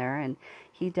going on there, and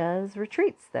he does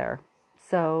retreats there.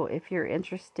 So if you're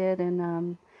interested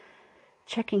in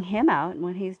checking him out and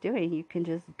what he's doing, you can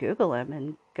just Google him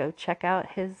and go check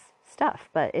out his stuff.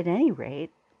 But at any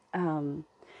rate, um,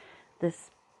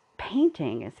 this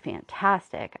painting is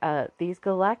fantastic. These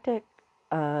galactic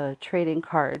trading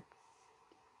card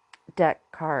deck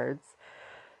cards.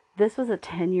 This was a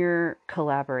 10-year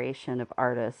collaboration of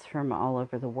artists from all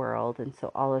over the world, and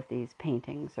so all of these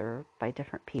paintings are by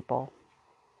different people.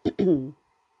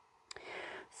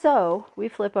 So we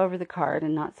flip over the card,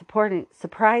 and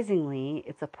surprisingly,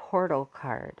 it's a portal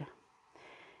card.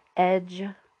 Edge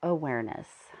awareness,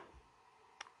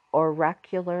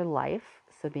 oracular life,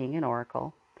 so being an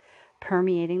oracle,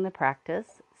 permeating the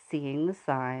practice, seeing the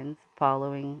signs,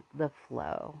 following the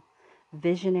flow,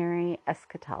 visionary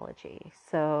eschatology.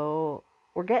 So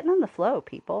we're getting on the flow,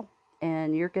 people,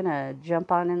 and you're going to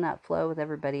jump on in that flow with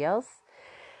everybody else.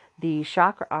 The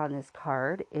chakra on this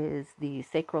card is the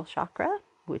sacral chakra,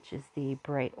 which is the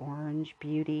bright orange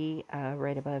beauty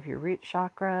right above your root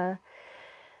chakra.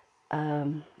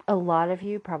 A lot of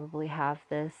you probably have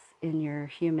this in your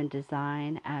human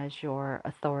design as your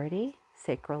authority,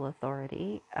 sacral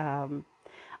authority.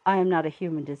 I am not a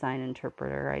human design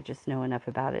interpreter. I just know enough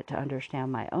about it to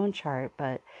understand my own chart.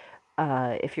 But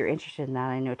if you're interested in that,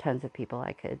 I know tons of people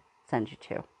I could send you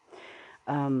to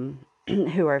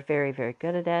who are very, very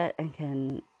good at it and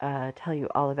can tell you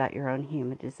all about your own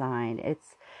human design.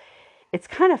 It's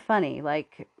kind of funny,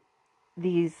 like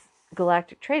these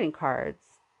galactic trading cards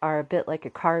are a bit like a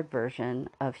card version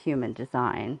of human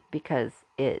design because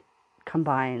it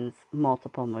combines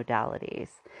multiple modalities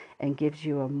and gives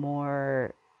you a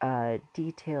more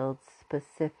detailed,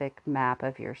 specific map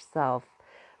of yourself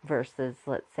versus,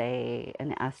 let's say,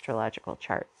 an astrological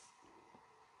chart.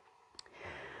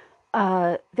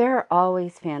 There are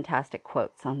always fantastic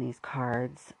quotes on these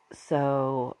cards,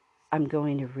 so I'm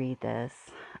going to read this.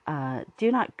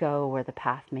 Do not go where the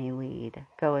path may lead.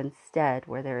 Go instead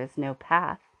where there is no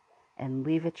path and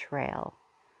leave a trail.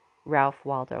 Ralph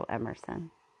Waldo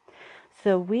Emerson.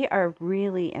 So we are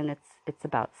really, and it's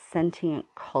about sentient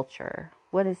culture.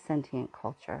 What is sentient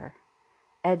culture?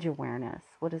 Edge awareness.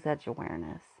 What is edge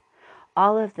awareness?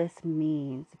 All of this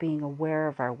means being aware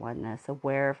of our oneness,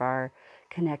 aware of our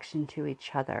connection to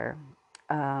each other.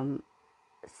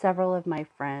 Several of my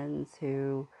friends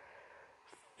who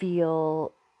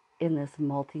feel in this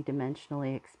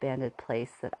multidimensionally expanded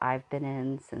place that I've been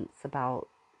in since about,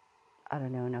 I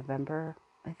don't know, November,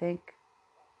 I think.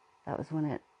 That was when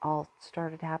it all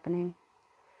started happening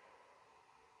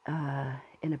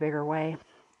in a bigger way.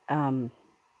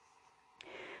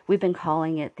 We've been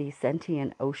calling it the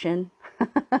sentient ocean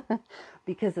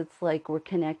because it's like we're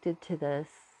connected to this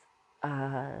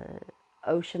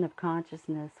ocean of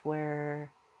consciousness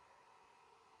where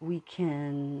we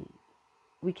can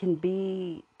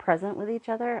be present with each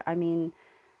other. I mean,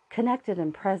 connected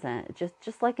and present,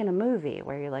 just like in a movie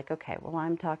where you're like, okay, well,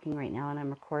 I'm talking right now and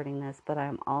I'm recording this, but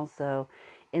I'm also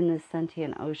in this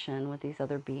sentient ocean with these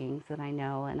other beings that I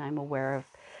know, and I'm aware of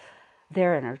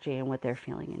their energy and what they're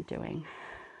feeling and doing.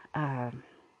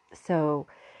 So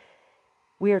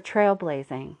we are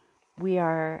trailblazing. We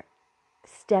are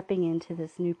stepping into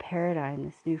this new paradigm,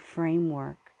 this new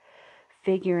framework,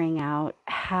 figuring out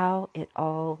how it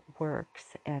all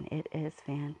works, and it is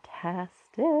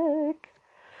fantastic.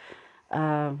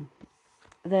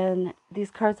 Then these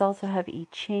cards also have I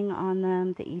Ching on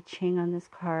them. The I Ching on this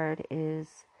card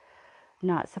is,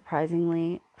 not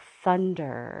surprisingly,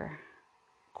 thunder,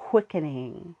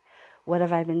 quickening. What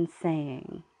have I been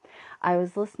saying? I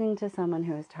was listening to someone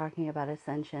who was talking about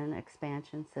ascension,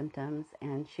 expansion symptoms,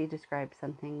 and she described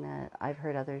something that I've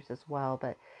heard others as well,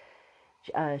 but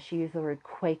she used the word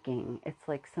quaking. It's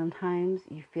like sometimes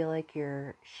you feel like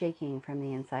you're shaking from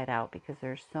the inside out because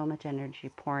there's so much energy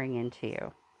pouring into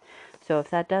you. So if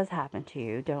that does happen to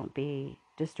you, don't be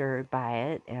disturbed by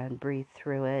it and breathe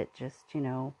through it. Just,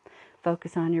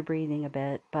 focus on your breathing a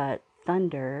bit. But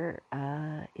thunder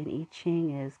in I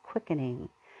Ching is quickening.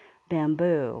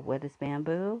 Bamboo. What is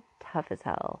bamboo? Tough as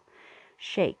hell.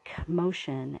 Shake,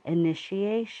 motion,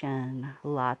 initiation.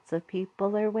 Lots of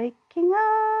people are waking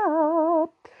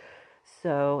up.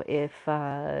 So if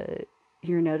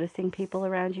you're noticing people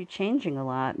around you changing a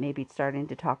lot, maybe starting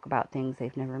to talk about things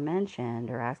they've never mentioned,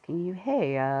 or asking you,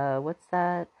 hey, what's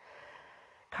that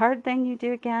card thing you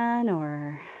do again?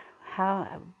 Or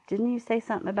how didn't you say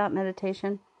something about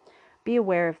meditation? Be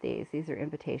aware of these. These are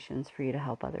invitations for you to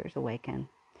help others awaken.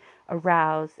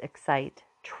 Arouse, excite,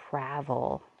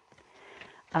 travel.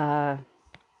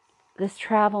 This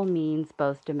travel means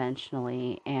both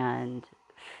dimensionally and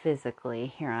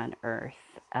physically here on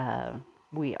Earth.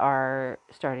 We are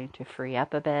starting to free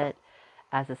up a bit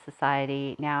as a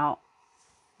society. Now,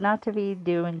 not to be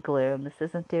doom and gloom, this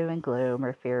isn't doom and gloom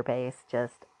or fear based,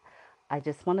 I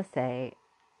just want to say,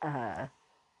 uh,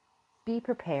 be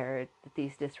prepared that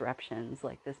these disruptions,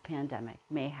 like this pandemic,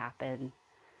 may happen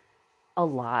a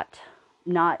lot,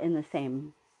 not in the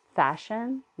same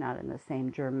fashion, not in the same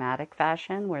dramatic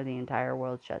fashion where the entire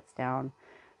world shuts down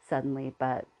suddenly,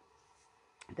 but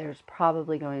there's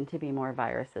probably going to be more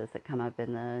viruses that come up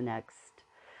in the next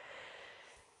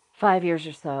 5 years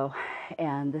or so.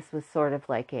 And this was sort of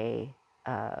like a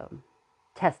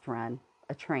test run,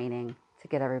 a training to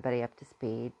get everybody up to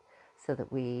speed so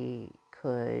that we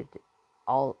could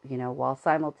all, while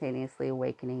simultaneously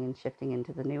awakening and shifting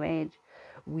into the new age,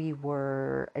 we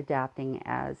were adapting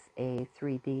as a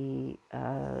 3D,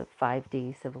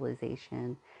 5D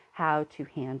civilization, how to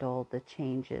handle the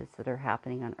changes that are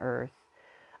happening on Earth,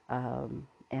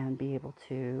 and be able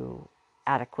to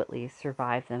adequately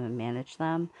survive them and manage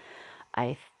them.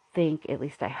 I think, at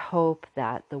least I hope,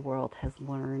 that the world has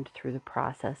learned through the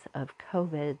process of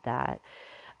COVID that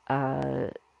uh,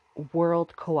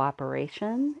 world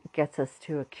cooperation gets us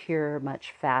to a cure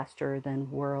much faster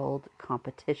than world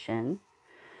competition.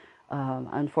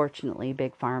 Unfortunately,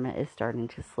 Big Pharma is starting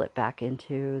to slip back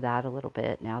into that a little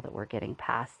bit now that we're getting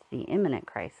past the imminent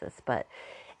crisis. But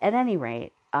at any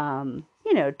rate,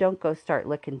 don't go start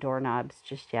licking doorknobs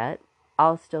just yet.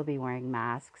 I'll still be wearing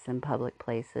masks in public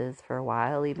places for a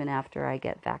while, even after I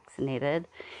get vaccinated.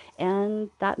 And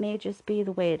that may just be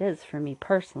the way it is for me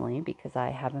personally, because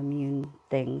I have immune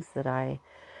things that I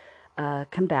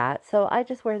combat. So I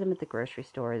just wear them at the grocery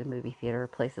store, the movie theater,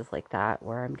 places like that,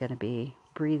 where I'm going to be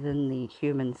breathing the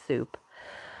human soup.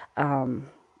 Um,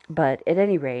 but at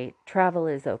any rate, travel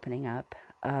is opening up.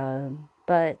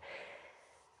 But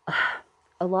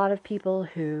a lot of people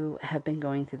who have been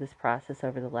going through this process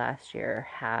over the last year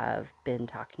have been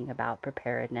talking about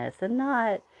preparedness, and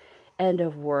not end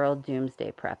of world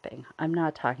doomsday prepping. I'm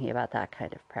not talking about that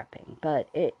kind of prepping, but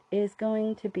it is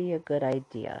going to be a good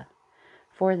idea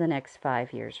for the next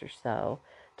 5 years or so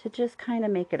to just kind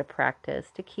of make it a practice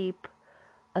to keep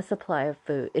a supply of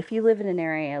food. If you live in an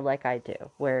area like I do,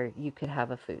 where you could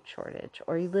have a food shortage,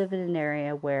 or you live in an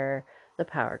area where the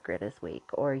power grid is weak,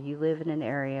 or you live in an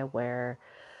area where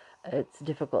it's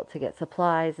difficult to get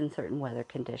supplies in certain weather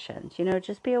conditions,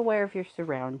 just be aware of your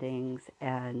surroundings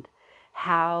and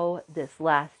how this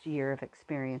last year of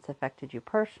experience affected you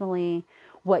personally,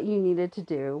 what you needed to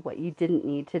do, what you didn't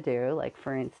need to do, like,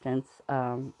 for instance,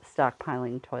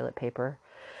 stockpiling toilet paper.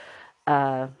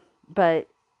 Uh, but,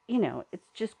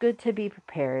 it's just good to be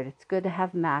prepared. It's good to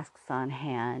have masks on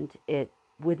hand. It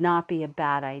would not be a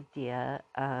bad idea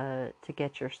to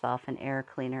get yourself an air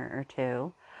cleaner or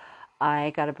two.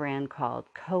 I got a brand called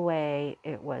Coe.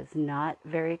 It was not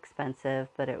very expensive,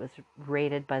 but it was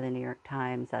rated by the New York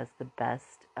Times as the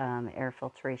best air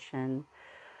filtration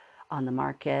on the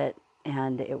market,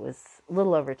 and it was a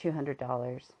little over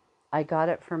 $200. I got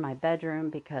it for my bedroom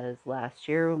because last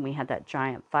year when we had that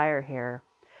giant fire here,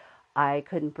 I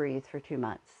couldn't breathe for 2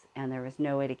 months, and there was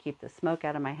no way to keep the smoke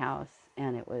out of my house,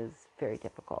 and it was very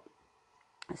difficult.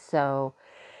 So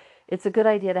it's a good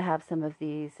idea to have some of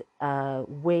these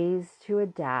ways to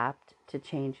adapt to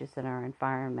changes in our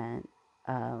environment.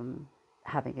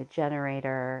 Having a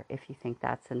generator, if you think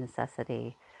that's a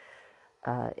necessity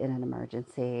in an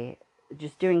emergency.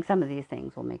 Just doing some of these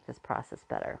things will make this process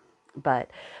better.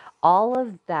 But all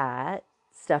of that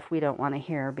stuff we don't want to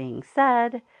hear being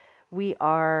said, we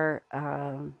are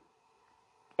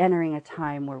entering a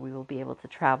time where we will be able to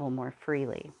travel more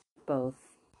freely, both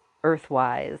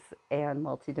earthwise and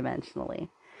multidimensionally.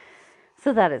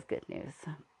 So that is good news.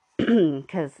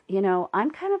 Because,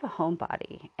 I'm kind of a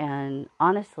homebody. And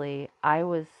honestly, I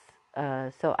was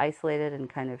so isolated and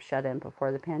kind of shut in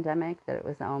before the pandemic that it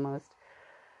was almost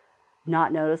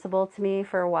not noticeable to me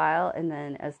for a while. And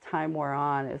then as time wore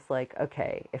on, it's like,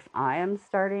 okay, if I am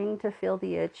starting to feel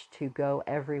the itch to go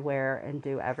everywhere and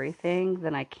do everything,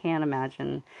 then I can't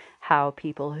imagine how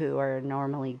people who are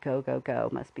normally go, go, go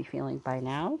must be feeling by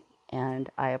now. And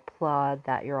I applaud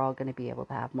that you're all going to be able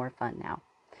to have more fun now.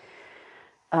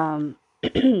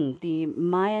 The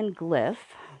Mayan glyph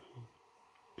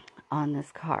on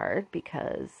this card,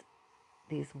 because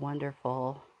these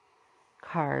wonderful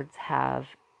cards have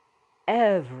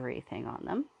everything on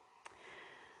them.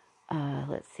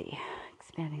 Let's see,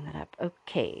 expanding that up.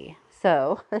 Okay,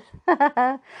 so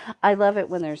I love it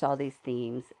when there's all these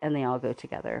themes and they all go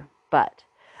together. But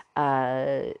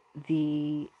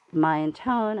the Mayan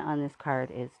tone on this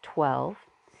card is 12.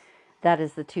 That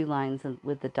is the two lines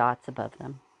with the dots above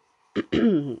them.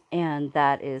 And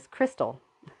that is crystal.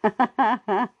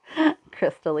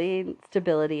 crystalline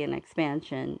stability and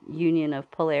expansion, union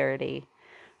of polarity,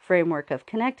 framework of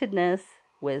connectedness,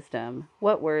 wisdom.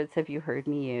 What words have you heard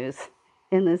me use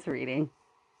in this reading?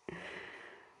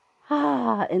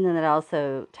 And then it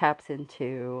also taps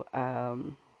into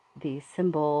the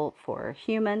symbol for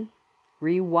human,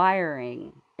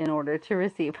 rewiring in order to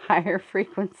receive higher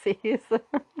frequencies,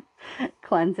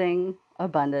 cleansing,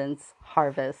 abundance,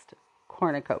 harvest,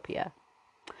 cornucopia.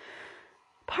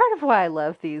 Part of why I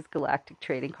love these galactic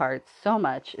trading cards so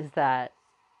much is that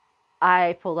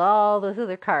I pulled all those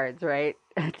other cards, right?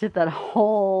 I did that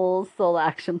whole soul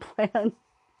action plan.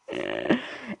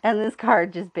 And this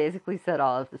card just basically said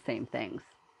all of the same things.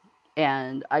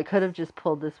 And I could have just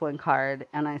pulled this one card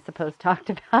and I suppose talked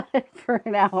about it for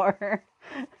an hour.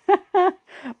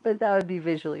 But that would be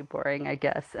visually boring, I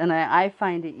guess. And I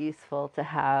find it useful to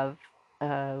have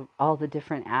all the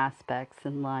different aspects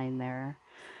in line there.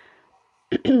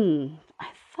 I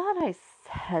thought I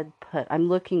had I'm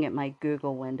looking at my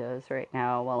Google windows right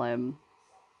now while I'm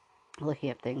looking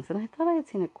at things, and I thought I had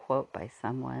seen a quote by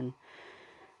someone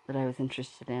that I was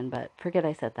interested in, but forget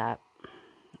I said that.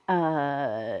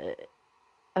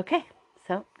 Okay,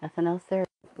 so nothing else there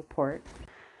to report.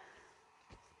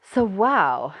 So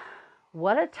wow,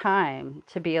 what a time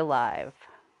to be alive.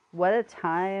 What a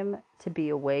time to be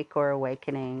awake or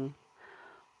awakening.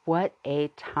 What a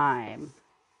time.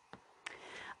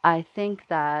 I think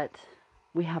that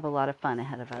we have a lot of fun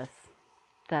ahead of us.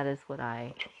 That is what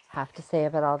I have to say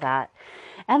about all that.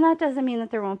 And that doesn't mean that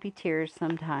there won't be tears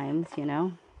sometimes, you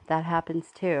know. That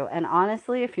happens too. And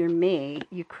honestly, if you're me,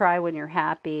 you cry when you're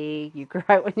happy, you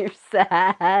cry when you're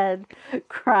sad.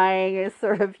 Crying is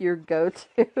sort of your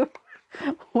go-to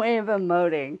way of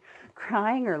emoting.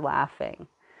 Crying or laughing.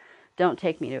 Don't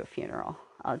take me to a funeral.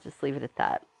 I'll just leave it at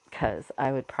that because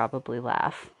I would probably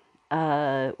laugh.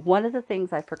 One of the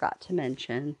things I forgot to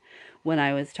mention when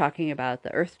I was talking about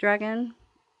the Earth Dragon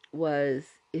was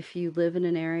if you live in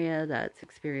an area that's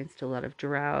experienced a lot of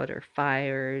drought or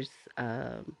fires,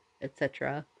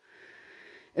 etc.,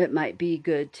 it might be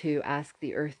good to ask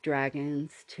the Earth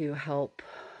Dragons to help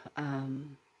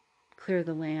clear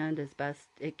the land as best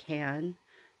it can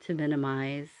to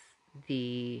minimize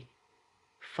the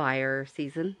fire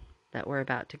season that we're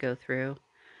about to go through.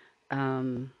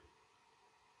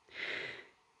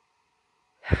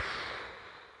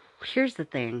 Here's the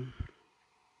thing.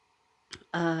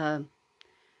 Gosh,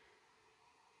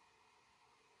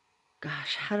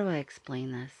 how do I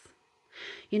explain this?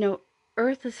 You know,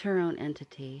 Earth is her own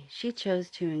entity. She chose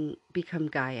to become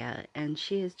Gaia, and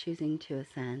she is choosing to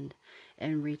ascend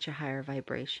and reach a higher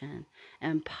vibration.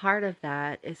 And part of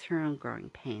that is her own growing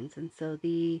pains. And so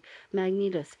the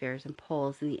magnetospheres and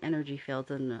poles and the energy fields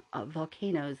and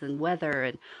volcanoes and weather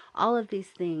and all of these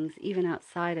things, even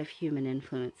outside of human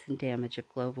influence and damage of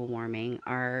global warming,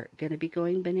 are going to be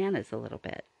going bananas a little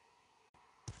bit.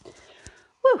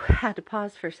 Whew, had to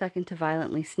pause for a second to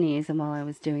violently sneeze, and while I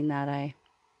was doing that, I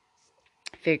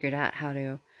figured out how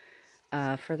to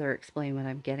further explain what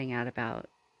I'm getting at about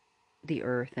the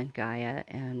Earth and Gaia.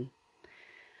 And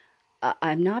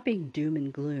I'm not being doom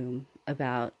and gloom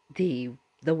about the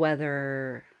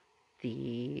weather,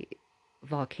 the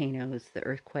volcanoes, the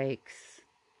earthquakes,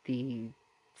 the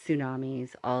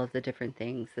tsunamis, all of the different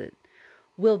things that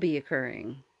will be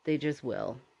occurring. They just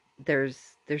will.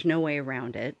 There's no way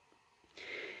around it.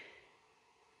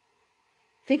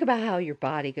 Think about how your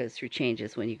body goes through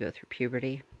changes when you go through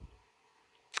puberty.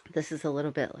 This is a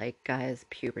little bit like Gaia's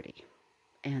puberty.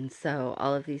 And so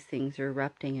all of these things are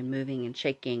erupting and moving and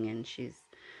shaking, and she's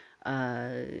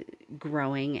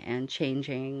growing and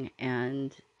changing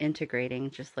and integrating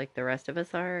just like the rest of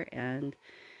us are, and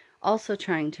also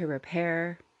trying to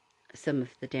repair some of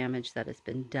the damage that has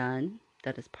been done.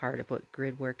 That is part of what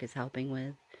grid work is helping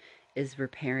with, is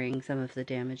repairing some of the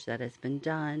damage that has been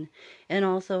done, and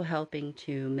also helping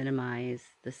to minimize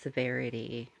the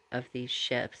severity of these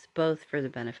shifts, both for the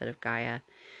benefit of Gaia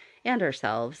and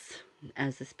ourselves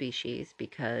as a species,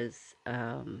 because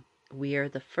we are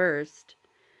the first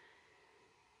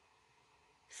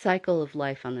cycle of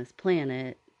life on this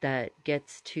planet that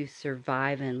gets to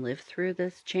survive and live through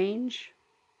this change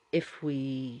if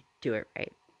we do it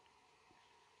right.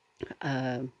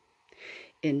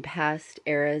 In past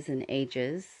eras and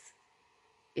ages,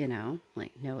 you know,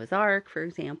 like Noah's Ark, for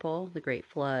example, the Great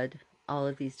Flood, all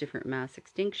of these different mass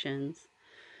extinctions,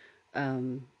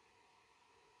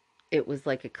 it was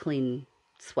like a clean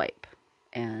swipe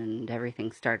and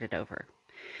everything started over.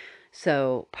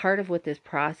 So part of what this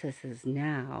process is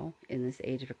now in this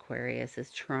age of Aquarius is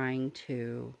trying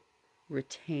to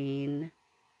retain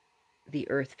the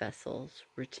earth vessels,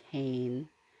 retain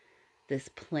this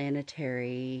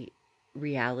planetary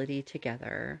reality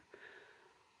together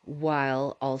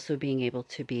while also being able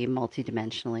to be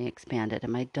multidimensionally expanded.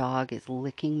 And my dog is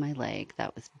licking my leg.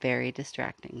 That was very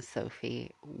distracting.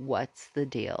 Sophie, what's the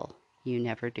deal? You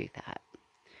never do that.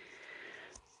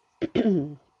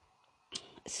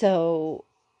 So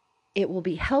it will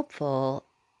be helpful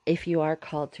if you are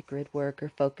called to grid work or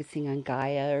focusing on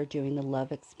Gaia or doing the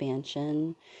love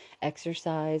expansion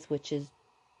exercise, which is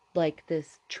like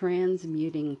this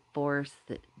transmuting force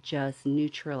that just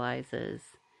neutralizes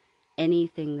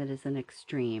anything that is an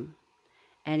extreme,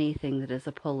 anything that is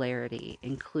a polarity,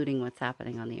 including what's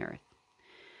happening on the earth.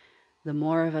 The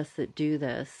more of us that do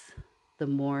this, the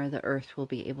more the earth will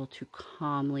be able to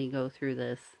calmly go through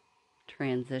this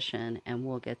transition and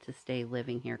we'll get to stay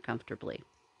living here comfortably.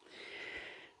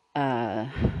 Uh,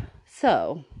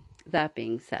 so, that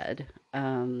being said,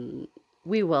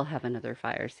 we will have another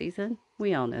fire season.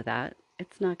 We all know that.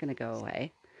 It's not going to go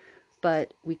away.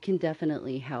 But we can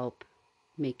definitely help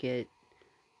make it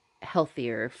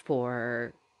healthier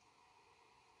for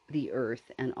the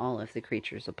earth and all of the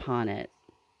creatures upon it.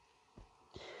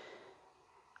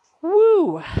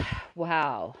 Woo!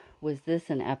 Wow. Was this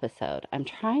an episode? I'm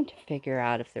trying to figure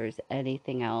out if there's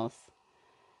anything else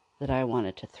that I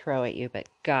wanted to throw at you, but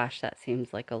gosh, that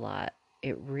seems like a lot.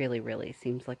 It really, really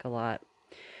seems like a lot.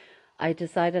 I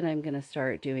decided I'm going to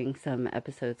start doing some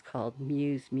episodes called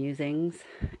Muse Musings,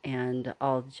 and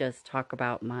I'll just talk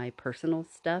about my personal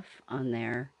stuff on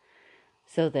there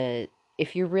so that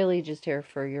if you're really just here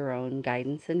for your own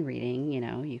guidance and reading,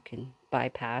 you can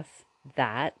bypass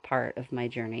that part of my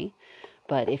journey.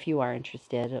 But if you are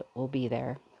interested, it will be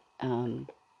there.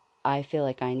 I feel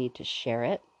like I need to share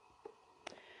it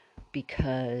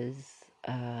because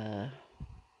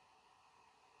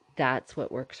that's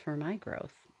what works for my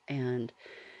growth. And,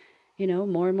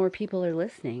 more and more people are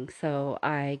listening. So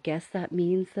I guess that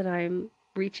means that I'm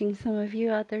reaching some of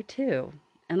you out there too.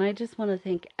 And I just want to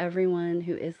thank everyone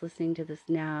who is listening to this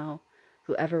now,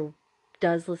 whoever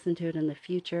does listen to it in the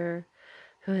future,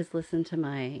 who has listened to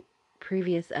my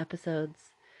previous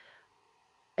episodes.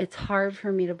 It's hard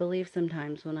for me to believe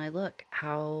sometimes when I look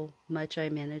how much I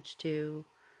managed to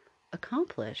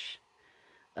accomplish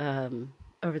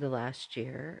over the last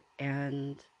year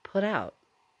and put out.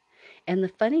 And the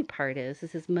funny part is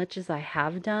as much as I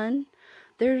have done,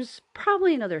 there's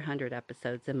probably another 100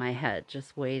 episodes in my head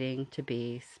just waiting to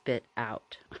be spit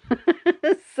out.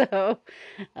 So,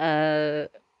 uh,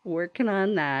 working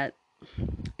on that.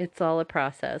 It's all a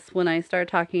process. When I start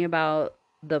talking about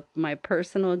my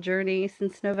personal journey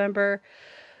since November,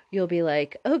 you'll be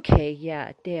like, okay,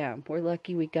 yeah, damn, we're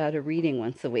lucky we got a reading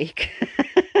once a week.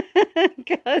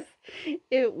 Because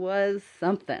it was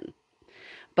something.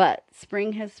 But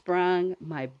spring has sprung.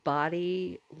 My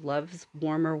body loves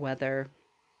warmer weather.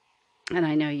 And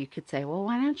I know you could say, well,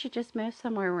 why don't you just move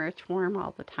somewhere where it's warm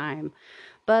all the time?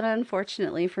 But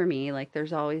unfortunately for me, like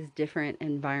there's always different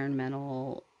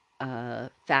environmental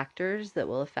factors that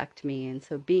will affect me. And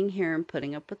so being here and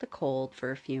putting up with the cold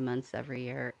for a few months every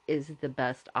year is the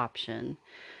best option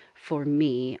for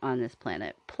me on this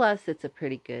planet. Plus, it's a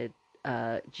pretty good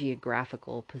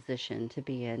geographical position to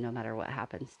be in no matter what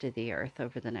happens to the earth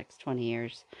over the next 20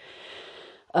 years.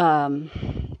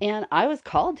 And I was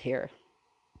called here.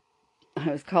 I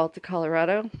was called to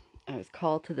Colorado. I was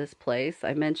called to this place.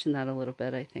 I mentioned that a little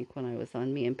bit, I think, when I was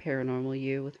on Me and Paranormal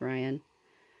You with Ryan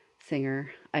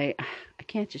Singer. I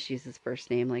can't just use his first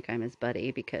name like I'm his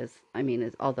buddy because,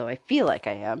 although I feel like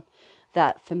I am,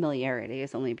 that familiarity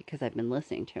is only because I've been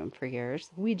listening to him for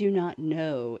years. We do not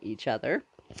know each other.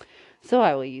 So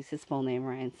I will use his full name,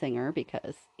 Ryan Singer,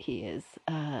 because he is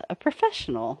a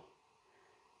professional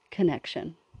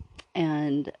connection.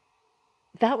 And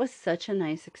that was such a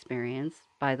nice experience,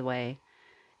 by the way,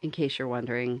 in case you're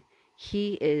wondering.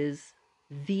 He is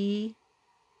the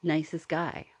nicest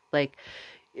guy. Like,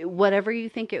 whatever you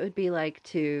think it would be like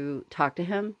to talk to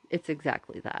him, it's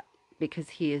exactly that. Because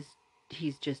he's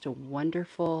just a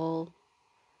wonderful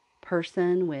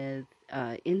person with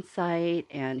insight,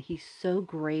 and he's so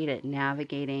great at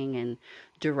navigating and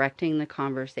directing the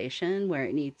conversation where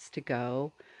it needs to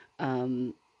go,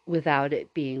 without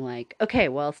it being like, okay,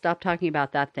 well, stop talking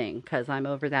about that thing because I'm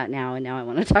over that now and now I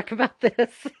want to talk about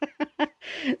this.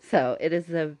 So it is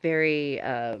a very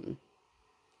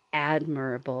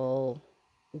admirable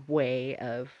way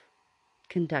of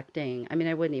conducting.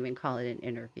 I wouldn't even call it an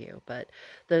interview, but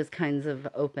those kinds of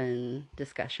open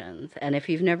discussions. And if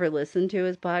you've never listened to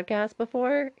his podcast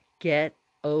before, get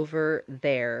over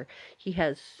there. He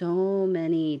has so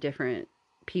many different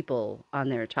people on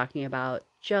there talking about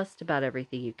just about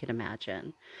everything you can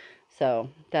imagine. So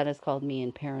that is called Me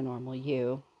and Paranormal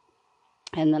You.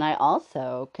 And then I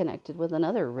also connected with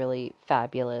another really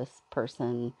fabulous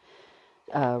person,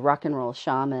 rock and roll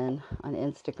shaman on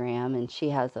Instagram, and she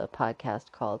has a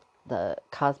podcast called the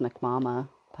Cosmic Mama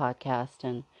podcast,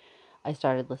 and I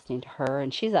started listening to her,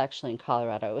 and she's actually in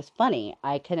Colorado. It was funny.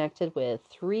 I connected with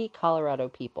 3 Colorado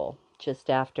people just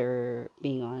after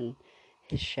being on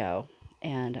his show,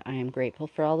 and I am grateful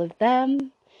for all of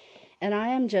them, and I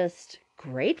am just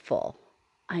grateful.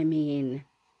 I mean,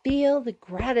 feel the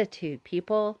gratitude,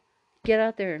 people. Get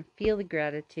out there and feel the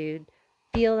gratitude,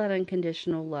 feel that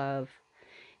unconditional love,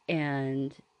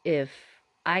 and if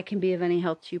I can be of any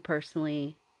help to you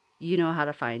personally, you know how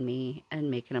to find me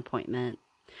and make an appointment.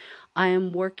 I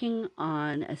am working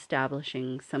on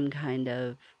establishing some kind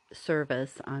of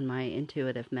service on my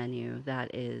intuitive menu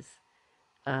that is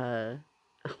uh,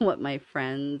 what my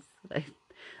friends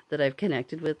that I've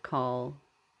connected with call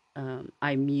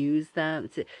I muse them.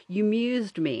 You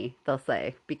mused me, they'll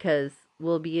say, because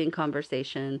we'll be in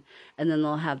conversation and then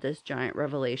they'll have this giant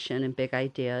revelation and big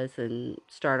ideas and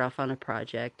start off on a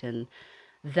project. And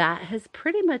that has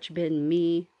pretty much been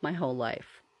me my whole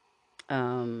life.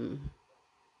 Um,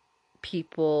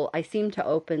 I seem to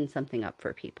open something up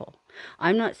for people.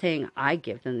 I'm not saying I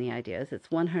give them the ideas, it's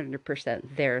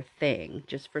 100% their thing.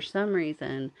 Just for some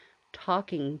reason,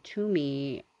 talking to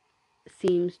me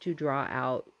seems to draw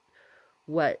out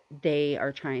what they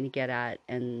are trying to get at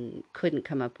and couldn't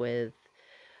come up with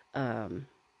um,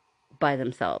 by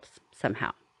themselves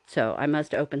somehow. So I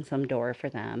must open some door for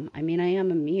them. I mean, I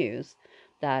am a muse.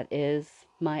 That is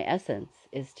my essence,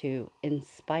 is to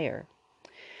inspire.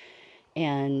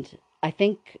 And I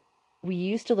think we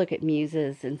used to look at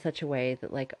muses in such a way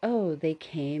that, like, oh, they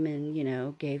came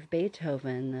and, gave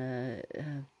Beethoven the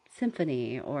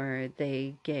symphony, or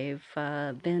they gave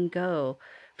Van Gogh,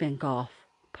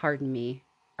 pardon me,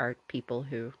 art people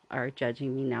who are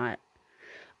judging me not,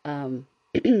 um,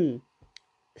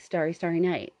 Starry, Starry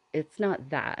Night. It's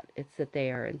not that. It's that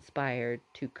they are inspired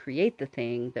to create the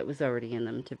thing that was already in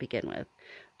them to begin with.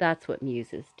 That's what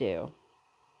muses do.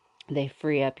 They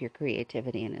free up your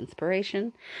creativity and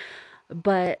inspiration.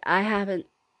 But I haven't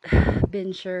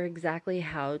been sure exactly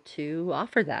how to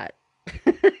offer that.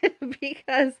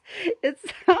 Because it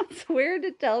sounds weird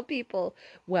to tell people,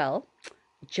 well,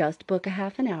 just book a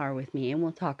half an hour with me and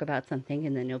we'll talk about something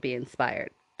and then you'll be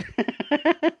inspired.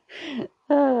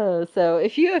 Oh, so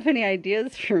if you have any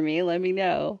ideas for me, let me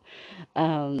know.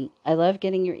 I love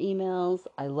getting your emails.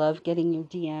 I love getting your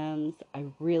DMs. I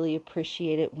really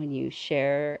appreciate it when you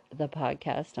share the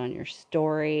podcast on your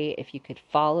story. If you could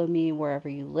follow me wherever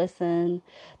you listen,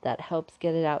 that helps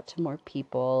get it out to more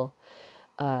people.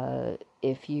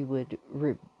 If you would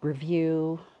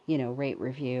review, rate,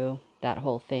 review, that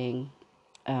whole thing.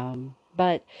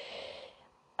 But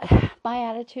my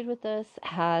attitude with this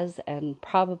has and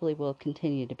probably will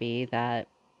continue to be that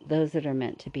those that are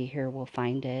meant to be here will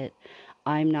find it.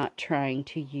 I'm not trying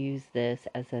to use this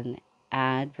as an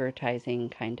advertising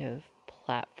kind of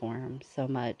platform so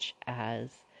much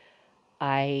as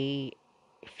I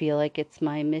feel like it's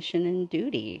my mission and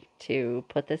duty to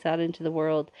put this out into the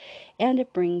world, and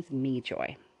it brings me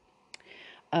joy.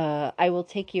 I will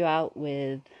take you out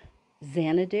with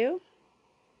Xanadu,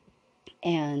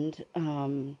 and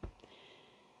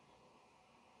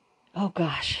oh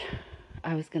gosh,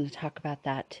 I was going to talk about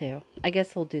that too. I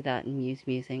guess we'll do that in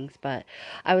Musings, but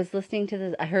I was listening to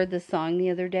this, I heard this song the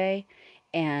other day,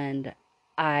 and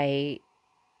I,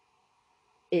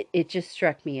 it just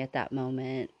struck me at that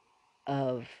moment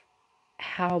of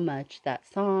how much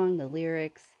that song, the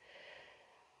lyrics,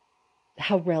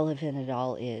 how relevant it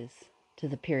all is to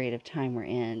the period of time we're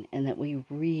in, and that we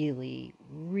really,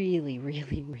 really,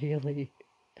 really, really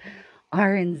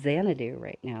are in Xanadu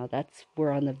right now.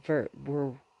 We're on the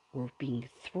we're being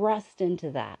thrust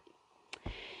into that,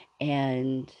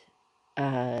 and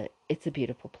it's a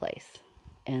beautiful place.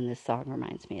 And this song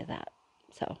reminds me of that.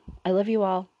 So I love you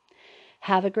all.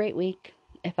 Have a great week.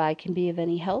 If I can be of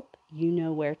any help, you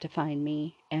know where to find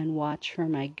me, and watch for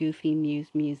my goofy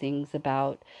musings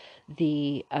about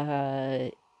the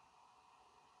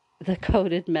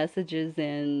coded messages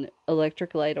in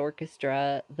Electric Light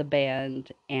Orchestra, the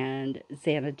band, and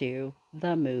Xanadu,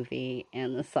 the movie,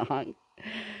 and the song.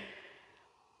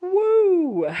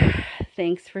 Woo!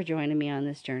 Thanks for joining me on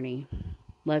this journey.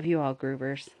 Love you all,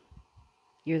 Groovers.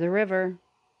 You're the river.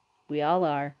 We all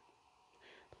are.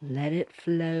 Let it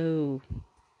flow.